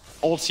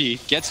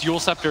ulti, gets Yule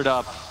Sceptered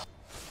up.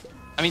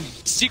 I mean,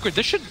 Secret,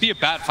 this should be a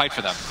bad fight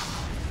for them.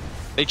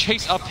 They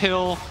chase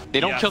uphill, they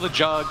don't kill the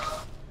Jug.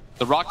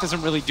 The Rock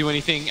doesn't really do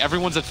anything.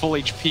 Everyone's at full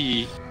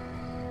HP.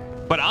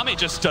 But Ame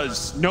just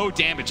does no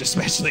damage,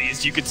 especially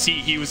as you could see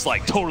he was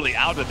like totally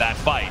out of that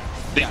fight.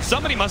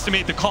 Somebody must have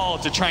made the call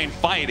to try and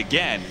fight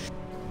again.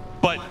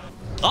 But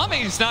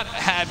Ame's not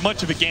had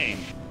much of a game,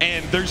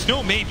 and there's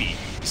no maybe.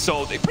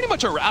 So they pretty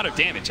much are out of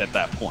damage at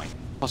that point.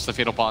 Plus the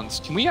Fatal Bonds.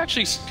 Can we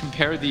actually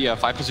compare the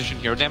 5-position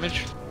hero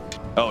damage?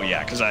 Oh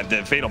yeah, because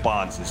the Fatal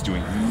Bonds is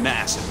doing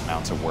massive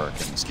amounts of work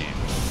in this game.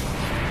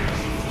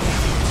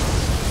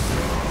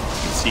 You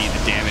can see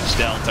the damage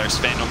dealt. Our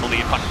Sven only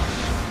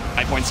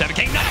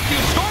 5.7k. Not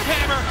through Storm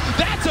Hammer.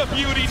 That's a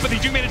beauty, but they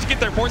do manage to get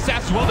their 4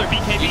 stats as well. Their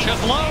BKB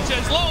just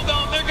low though.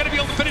 They're going to be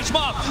able to finish them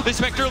off. The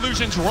Spectre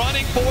Illusion's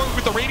running forward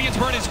with the Radiance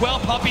Burn as well.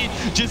 Puppey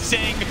just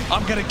saying,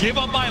 I'm going to give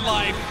up my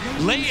life,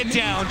 lay it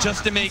down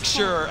just to make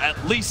sure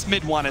at least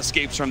mid one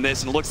escapes from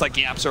this. And it looks like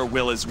Yapsar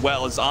will as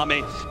well, as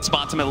Ame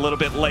spots him a little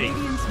bit late.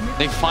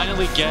 They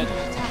finally get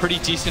a pretty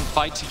decent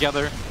fight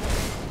together.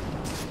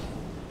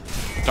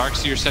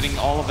 Darkseer setting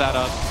all of that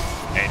up.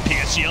 And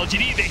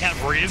PSG.LGD, they have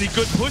really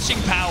good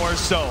pushing power,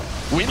 so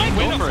when they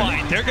win a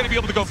fight, they're going to be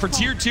able to go for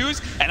tier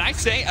 2s, and I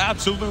say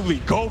absolutely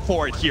go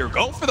for it here.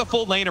 Go for the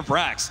full lane of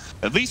Brax.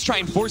 At least try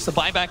and force the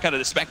buyback out of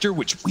the Spectre,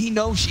 which we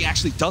know she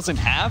actually doesn't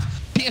have.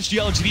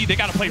 PSG.LGD, they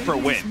got to play for a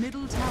win.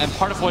 And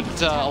part of what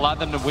allowed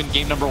them to win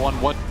game number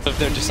 1 was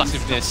their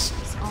decisiveness.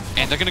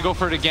 And they're going to go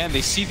for it again.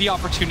 They see the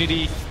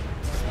opportunity.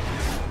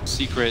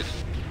 Secret.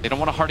 They don't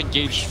want to hard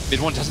engage.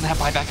 Mid one doesn't have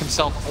buyback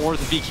himself or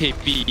the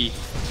BKB.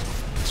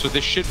 So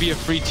this should be a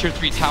free tier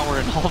 3 tower,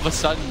 and all of a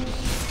sudden,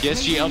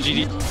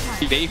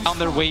 PSG.LGD, they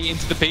found their way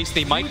into the base.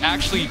 They might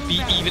actually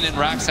be even in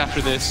racks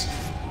after this.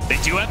 They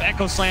do have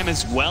Echo Slam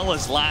as well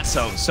as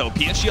Lasso, so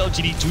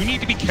PSG.LGD do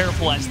need to be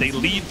careful as they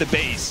leave the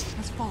base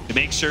to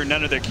make sure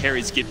none of their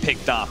carries get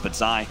picked off. But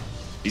Zai,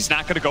 he's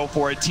not going to go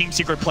for it. Team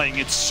Secret playing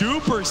it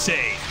super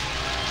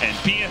safe. And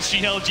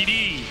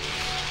PSG.LGD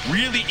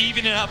really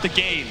evening out the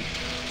game.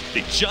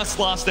 They just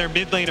lost their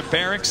mid lane of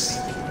Barracks.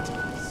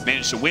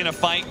 Managed to win a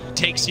fight,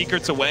 take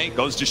Secrets away.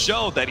 Goes to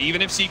show that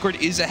even if Secret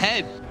is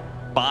ahead,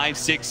 5,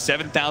 6,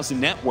 7,000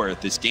 net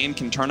worth, this game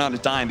can turn on a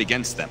dime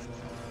against them.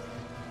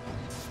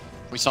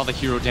 We saw the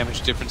hero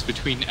damage difference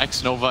between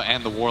X-Nova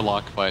and the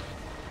Warlock, but...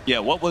 Yeah,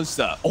 what was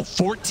the...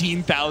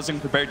 14,000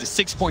 compared to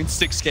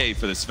 6.6k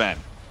for the Sven.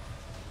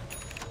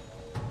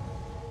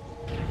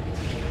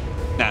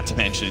 Not to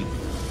mention,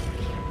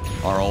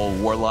 our old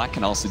Warlock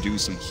can also do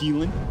some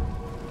healing.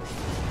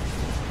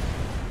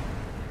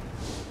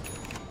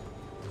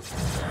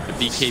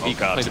 BKB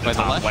Go to completed the by the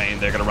top left. lane.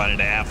 They're going to run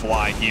into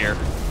FY here.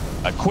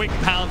 A quick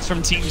pounce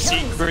from Team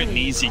Secret, an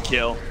easy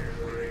kill,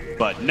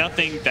 but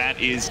nothing that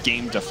is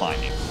game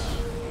defining.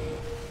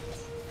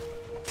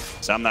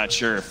 So I'm not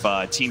sure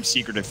if Team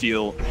Secret to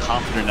feel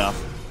confident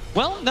enough.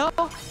 Well, no.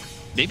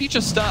 Maybe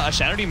just a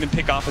Shadow Demon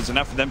pick off is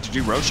enough for them to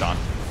do Roshan.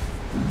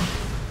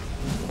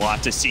 We'll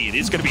have to see. It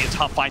is going to be a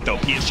tough fight, though.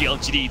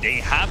 PSG.LGD, they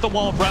have the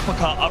Wall of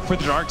Replica up for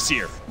the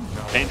Darkseer.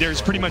 And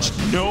there's pretty much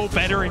no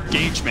better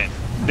engagement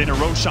than a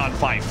Roshan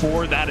fight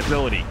for that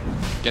ability.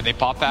 Yeah, they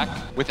pop back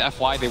with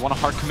FY. They want to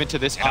hard commit to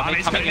this.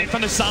 Ame's coming in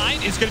from the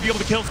side. Is going to be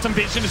able to kill some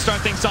vision to start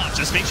things off.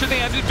 Just make sure they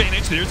have an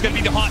advantage. There's going to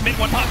be the hot mid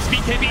one pops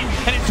BKB,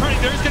 and it's turning.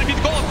 There's going to be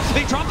the goal.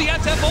 They drop the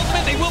SF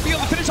ultimate. They will be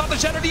able to finish off the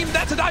Shadow Demon.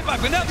 That's a dive back.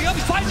 But now the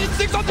other side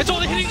six on. It's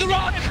only hitting the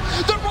rock.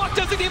 The rock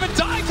doesn't even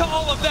die to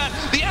all of that.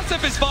 The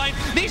SF is fine.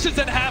 Nisha's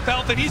at half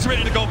health, and he's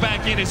ready to go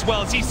back in as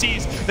well as he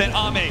sees that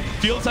Ame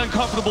feels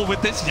uncomfortable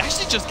with this. He's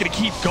actually just going to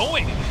keep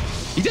going.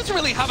 He doesn't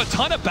really have a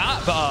ton of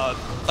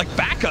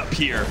backup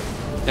here.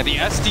 Yeah, the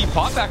SD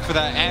popped back for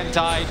that and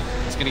died.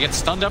 He's going to get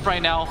stunned up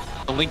right now.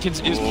 The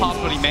Lincoln's is popped,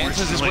 but he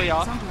manages his way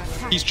off.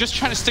 He's just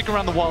trying to stick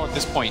around the wall at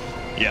this point.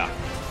 Yeah.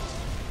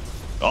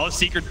 All the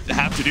Secret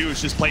have to do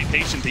is just play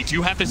patient. They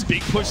do have this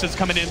big push that's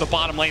coming in the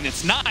bottom lane.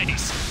 It's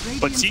nice,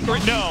 but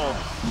Secret know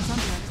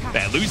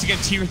that losing a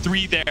tier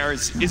 3 there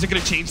isn't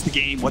going to change the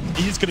game. What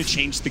is going to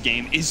change the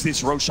game is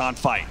this Roshan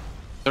fight.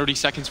 30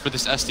 seconds for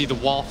this SD. The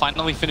wall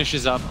finally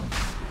finishes up.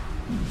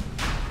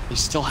 They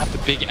still have the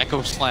big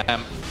Echo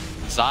Slam.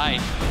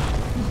 Zai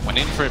went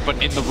in for it, but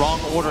in the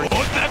wrong order.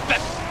 Oh,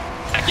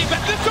 backing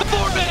back. This is a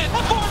 4-man.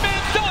 A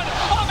 4-man's done.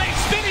 Ame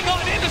spinning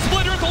on it. The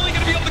splitter is only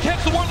going to be able to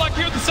catch the Warlock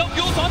here. The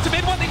self-fuels onto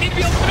mid one. They need to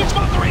be able to finish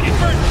off the Radiant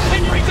Burn.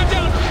 It brings him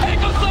down.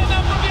 Echo Slam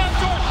out from the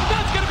outdoor.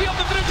 That's going to be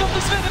able to finish off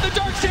the Sven in the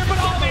Darkseer, but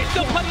Ame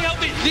still plenty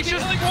healthy. The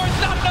healing ward's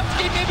not enough to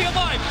keep maybe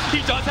alive.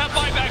 He does have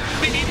buyback.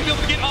 They need to be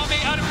able to get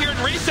Ame out of here and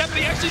reset, but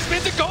he actually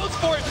spins and goes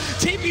for it.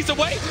 TP's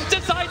away.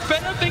 Decides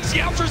better. Thinks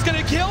Yowcher's going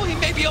to kill. He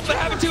may be able to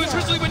have it too,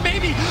 especially when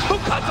maybe who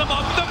cuts him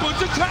off with the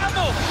boots of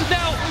travel.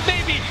 Now,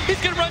 maybe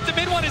he's going to run to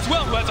mid one as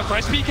well, who has a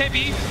fresh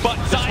BKB, but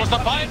Zai was the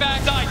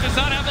buyback. Zai does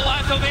not have the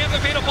lasso. They have the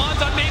fatal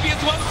bonds on maybe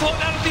as well.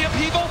 Floating out of the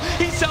upheaval.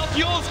 He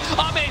self-fuels.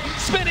 Ame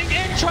spinning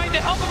in, trying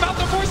to help him out.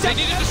 The 4 seconds. They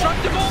need to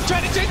disrupt him all,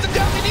 trying to chase him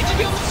down. They need to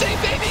be able to save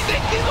baby.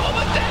 Think he's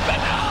almost dead, but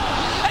no!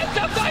 And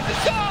sometimes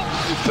it's stop.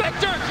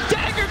 Spectre,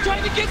 dagger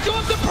trying to get to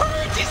him. The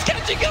Purge, he's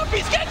catching up. He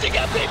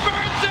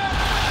burns him.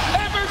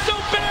 Ever so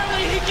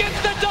barely, he gets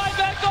the dive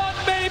back on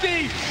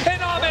baby. And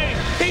Ame,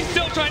 he's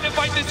still trying to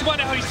fight this one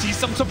out. He sees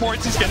some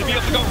supports. He's going to be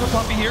able to go for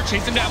Puppy here.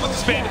 Chase him down with the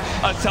spin.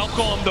 A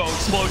self-golem though,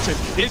 explosion.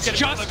 It's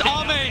just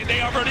Ame.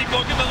 They already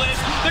broken the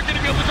list. They're going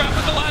to be able to grab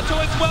with the lasso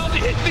as well to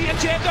hit the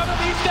enchant on him.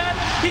 He's dead.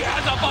 He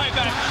has a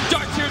buyback.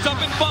 Darkseer's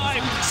up in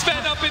 5.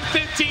 Sven up in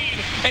 15.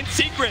 And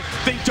Secret,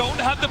 they don't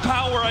have the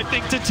power, I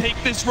think, to take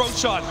this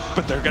Roshan,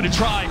 but they're going to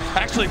try.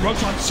 Actually,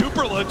 Roshan's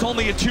super low. It's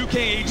only a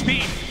 2k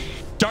HP.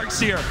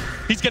 Darkseer,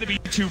 he's going to be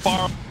too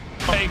far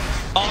away.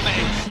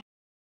 Ame,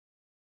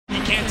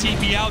 he can't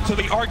TP out, so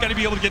they are going to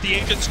be able to get the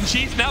agents and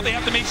sheets. Now they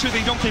have to make sure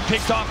they don't get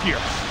picked off here.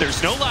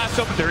 There's no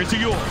lasso, but there is a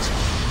yours.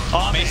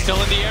 Ame's still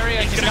in the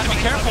area. He's got to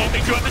be careful.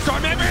 They do have the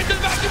Storm Hammer into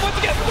the back and once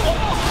again from the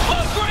wall.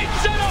 A great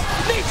setup.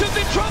 Nisha's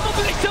in trouble,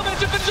 but they still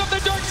manage to finish up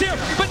their Darkseer.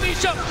 But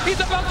Nisha,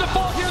 he's about to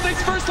fall here. His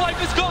first life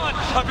is gone.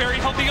 A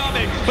very healthy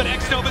Ame, but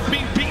X-Nova's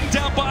being beaten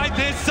down by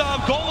this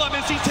Golem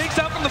as he takes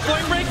out from the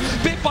flame break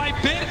bit by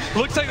bit.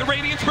 Looks like the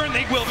Radiance Burn,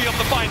 they will be able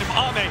to find him.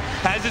 Ame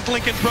has his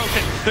Lincoln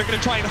broken. They're going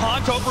to try and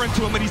haunt over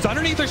into him, but he's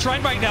underneath their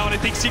shrine right now, and I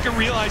think Secret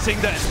realizing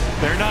that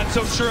they're not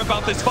so sure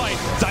about this fight.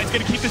 Zai's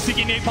going to keep the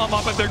Seeking Napalm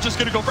up, and they're just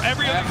going to go for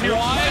every other hero.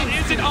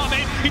 It isn't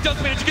Ame. He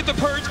does manage to get the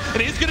Purge,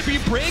 and it is going to be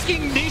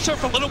breaking Nisha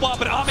for a little while,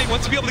 but Ame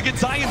wants to be able to get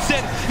Zai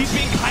instead. He's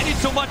being guided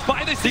so much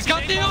by this. He's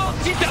got the ult.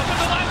 He's down with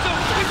the lasso.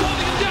 He's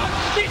holding him down.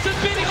 Nisha's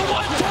beating a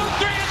 1, 2,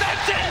 3, and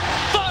that's it.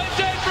 5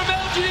 dead from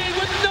LGD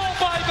with no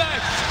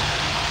buybacks.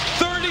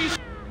 30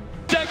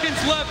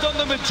 seconds left on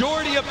the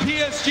majority of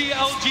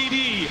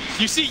PSG.LGD.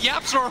 You see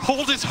Yapzor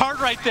hold his heart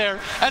right there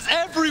as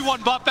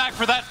everyone bought back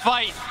for that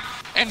fight.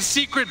 And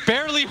Secret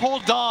barely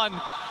hold on.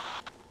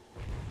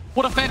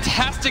 What a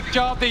fantastic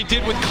job they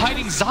did with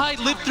kiting. Zai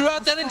lived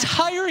throughout that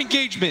entire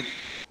engagement.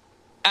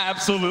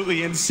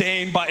 Absolutely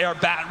insane by our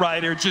Bat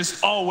Rider,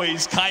 just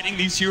always kiting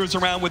these heroes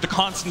around with the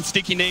constant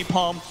sticky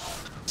napalm,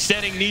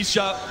 setting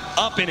Nisha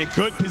up in a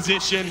good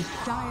position.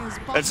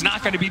 It's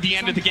not going to be the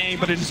end of the game,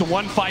 but it is a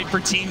 1 fight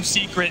for Team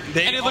Secret.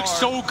 And it looks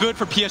so good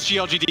for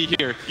PSG.LGD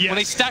here. Yes. When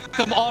they stack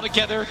them all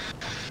together.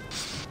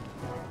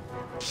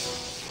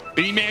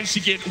 But he managed to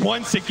get,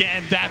 once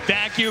again, that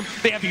vacuum.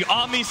 They have the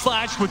Omni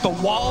Slash with the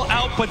wall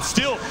out, but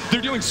still,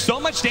 they're doing so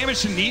much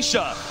damage to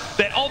Nisha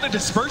that all the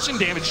dispersion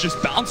damage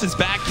just bounces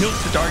back,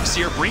 kills the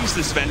Darkseer, brings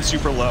the Sven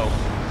super low.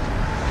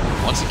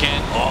 Once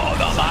again,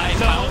 the side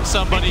found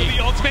somebody. The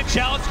ultimate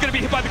challenge is going to be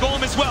hit by the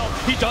golem as well.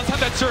 He does have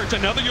that surge.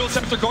 Another Eul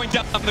Scepter going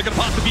down. They're going to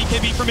pop the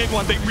BKB for mid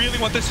one. They really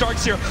want the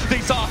Starks here. They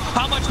saw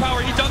how much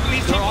power he does in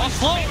these teams. All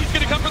slow. Maybe he's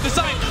going to come from the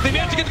side. They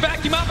managed to get the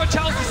vacuum out, but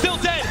Chalice is still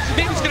dead.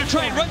 Maybe he's going to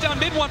try and run down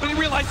mid one, but he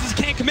realizes he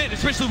can't commit,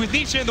 especially with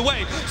Nisha in the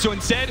way. So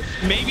instead,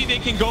 maybe they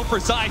can go for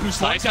Zai, who's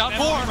slowing down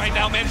M1 right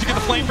now. Managed to get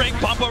the flame break,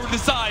 bump over to the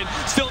side.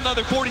 Still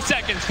another 40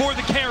 seconds for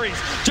the carries.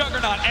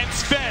 Juggernaut and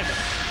Sven.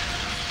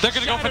 They're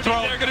going to go for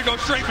throne. They're going to go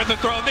straight for the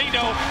throne. They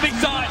know. They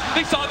saw it.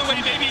 They saw the way,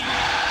 maybe.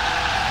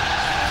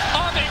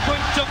 Ame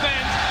couldn't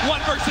defend.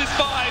 1 versus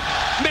 5.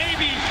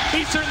 Maybe.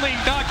 He's certainly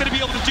not going to be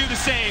able to do the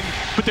same.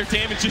 But their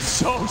damage is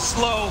so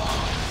slow.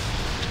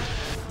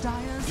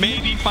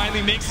 Maybe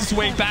finally makes his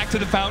way back to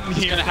the fountain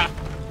here. He's going to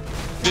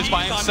have this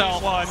by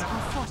himself.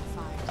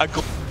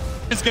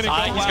 Is going to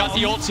go. He's got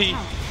the ulti.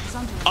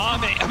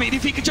 Ame, I mean,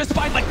 if he could just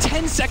buy like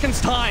 10 seconds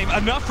time,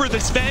 enough for the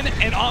Sven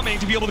and Ame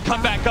to be able to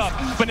come back up.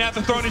 But now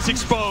the throne is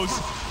exposed.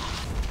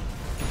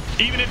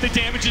 Even if the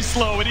damage is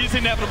slow, it is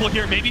inevitable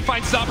here. Maybe he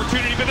finds his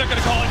opportunity, but they're going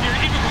to call it here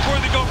even before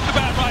they go for the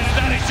bad ride. And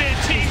that is it,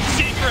 Team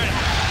Secret.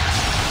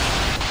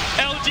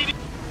 LGD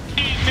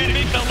made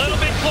it a little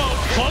bit close.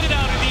 Close it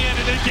out in the end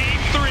of the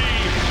game 3.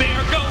 They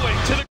are going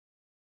to the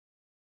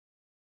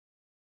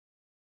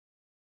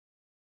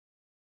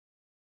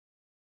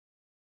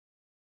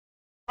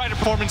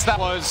performance that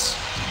was.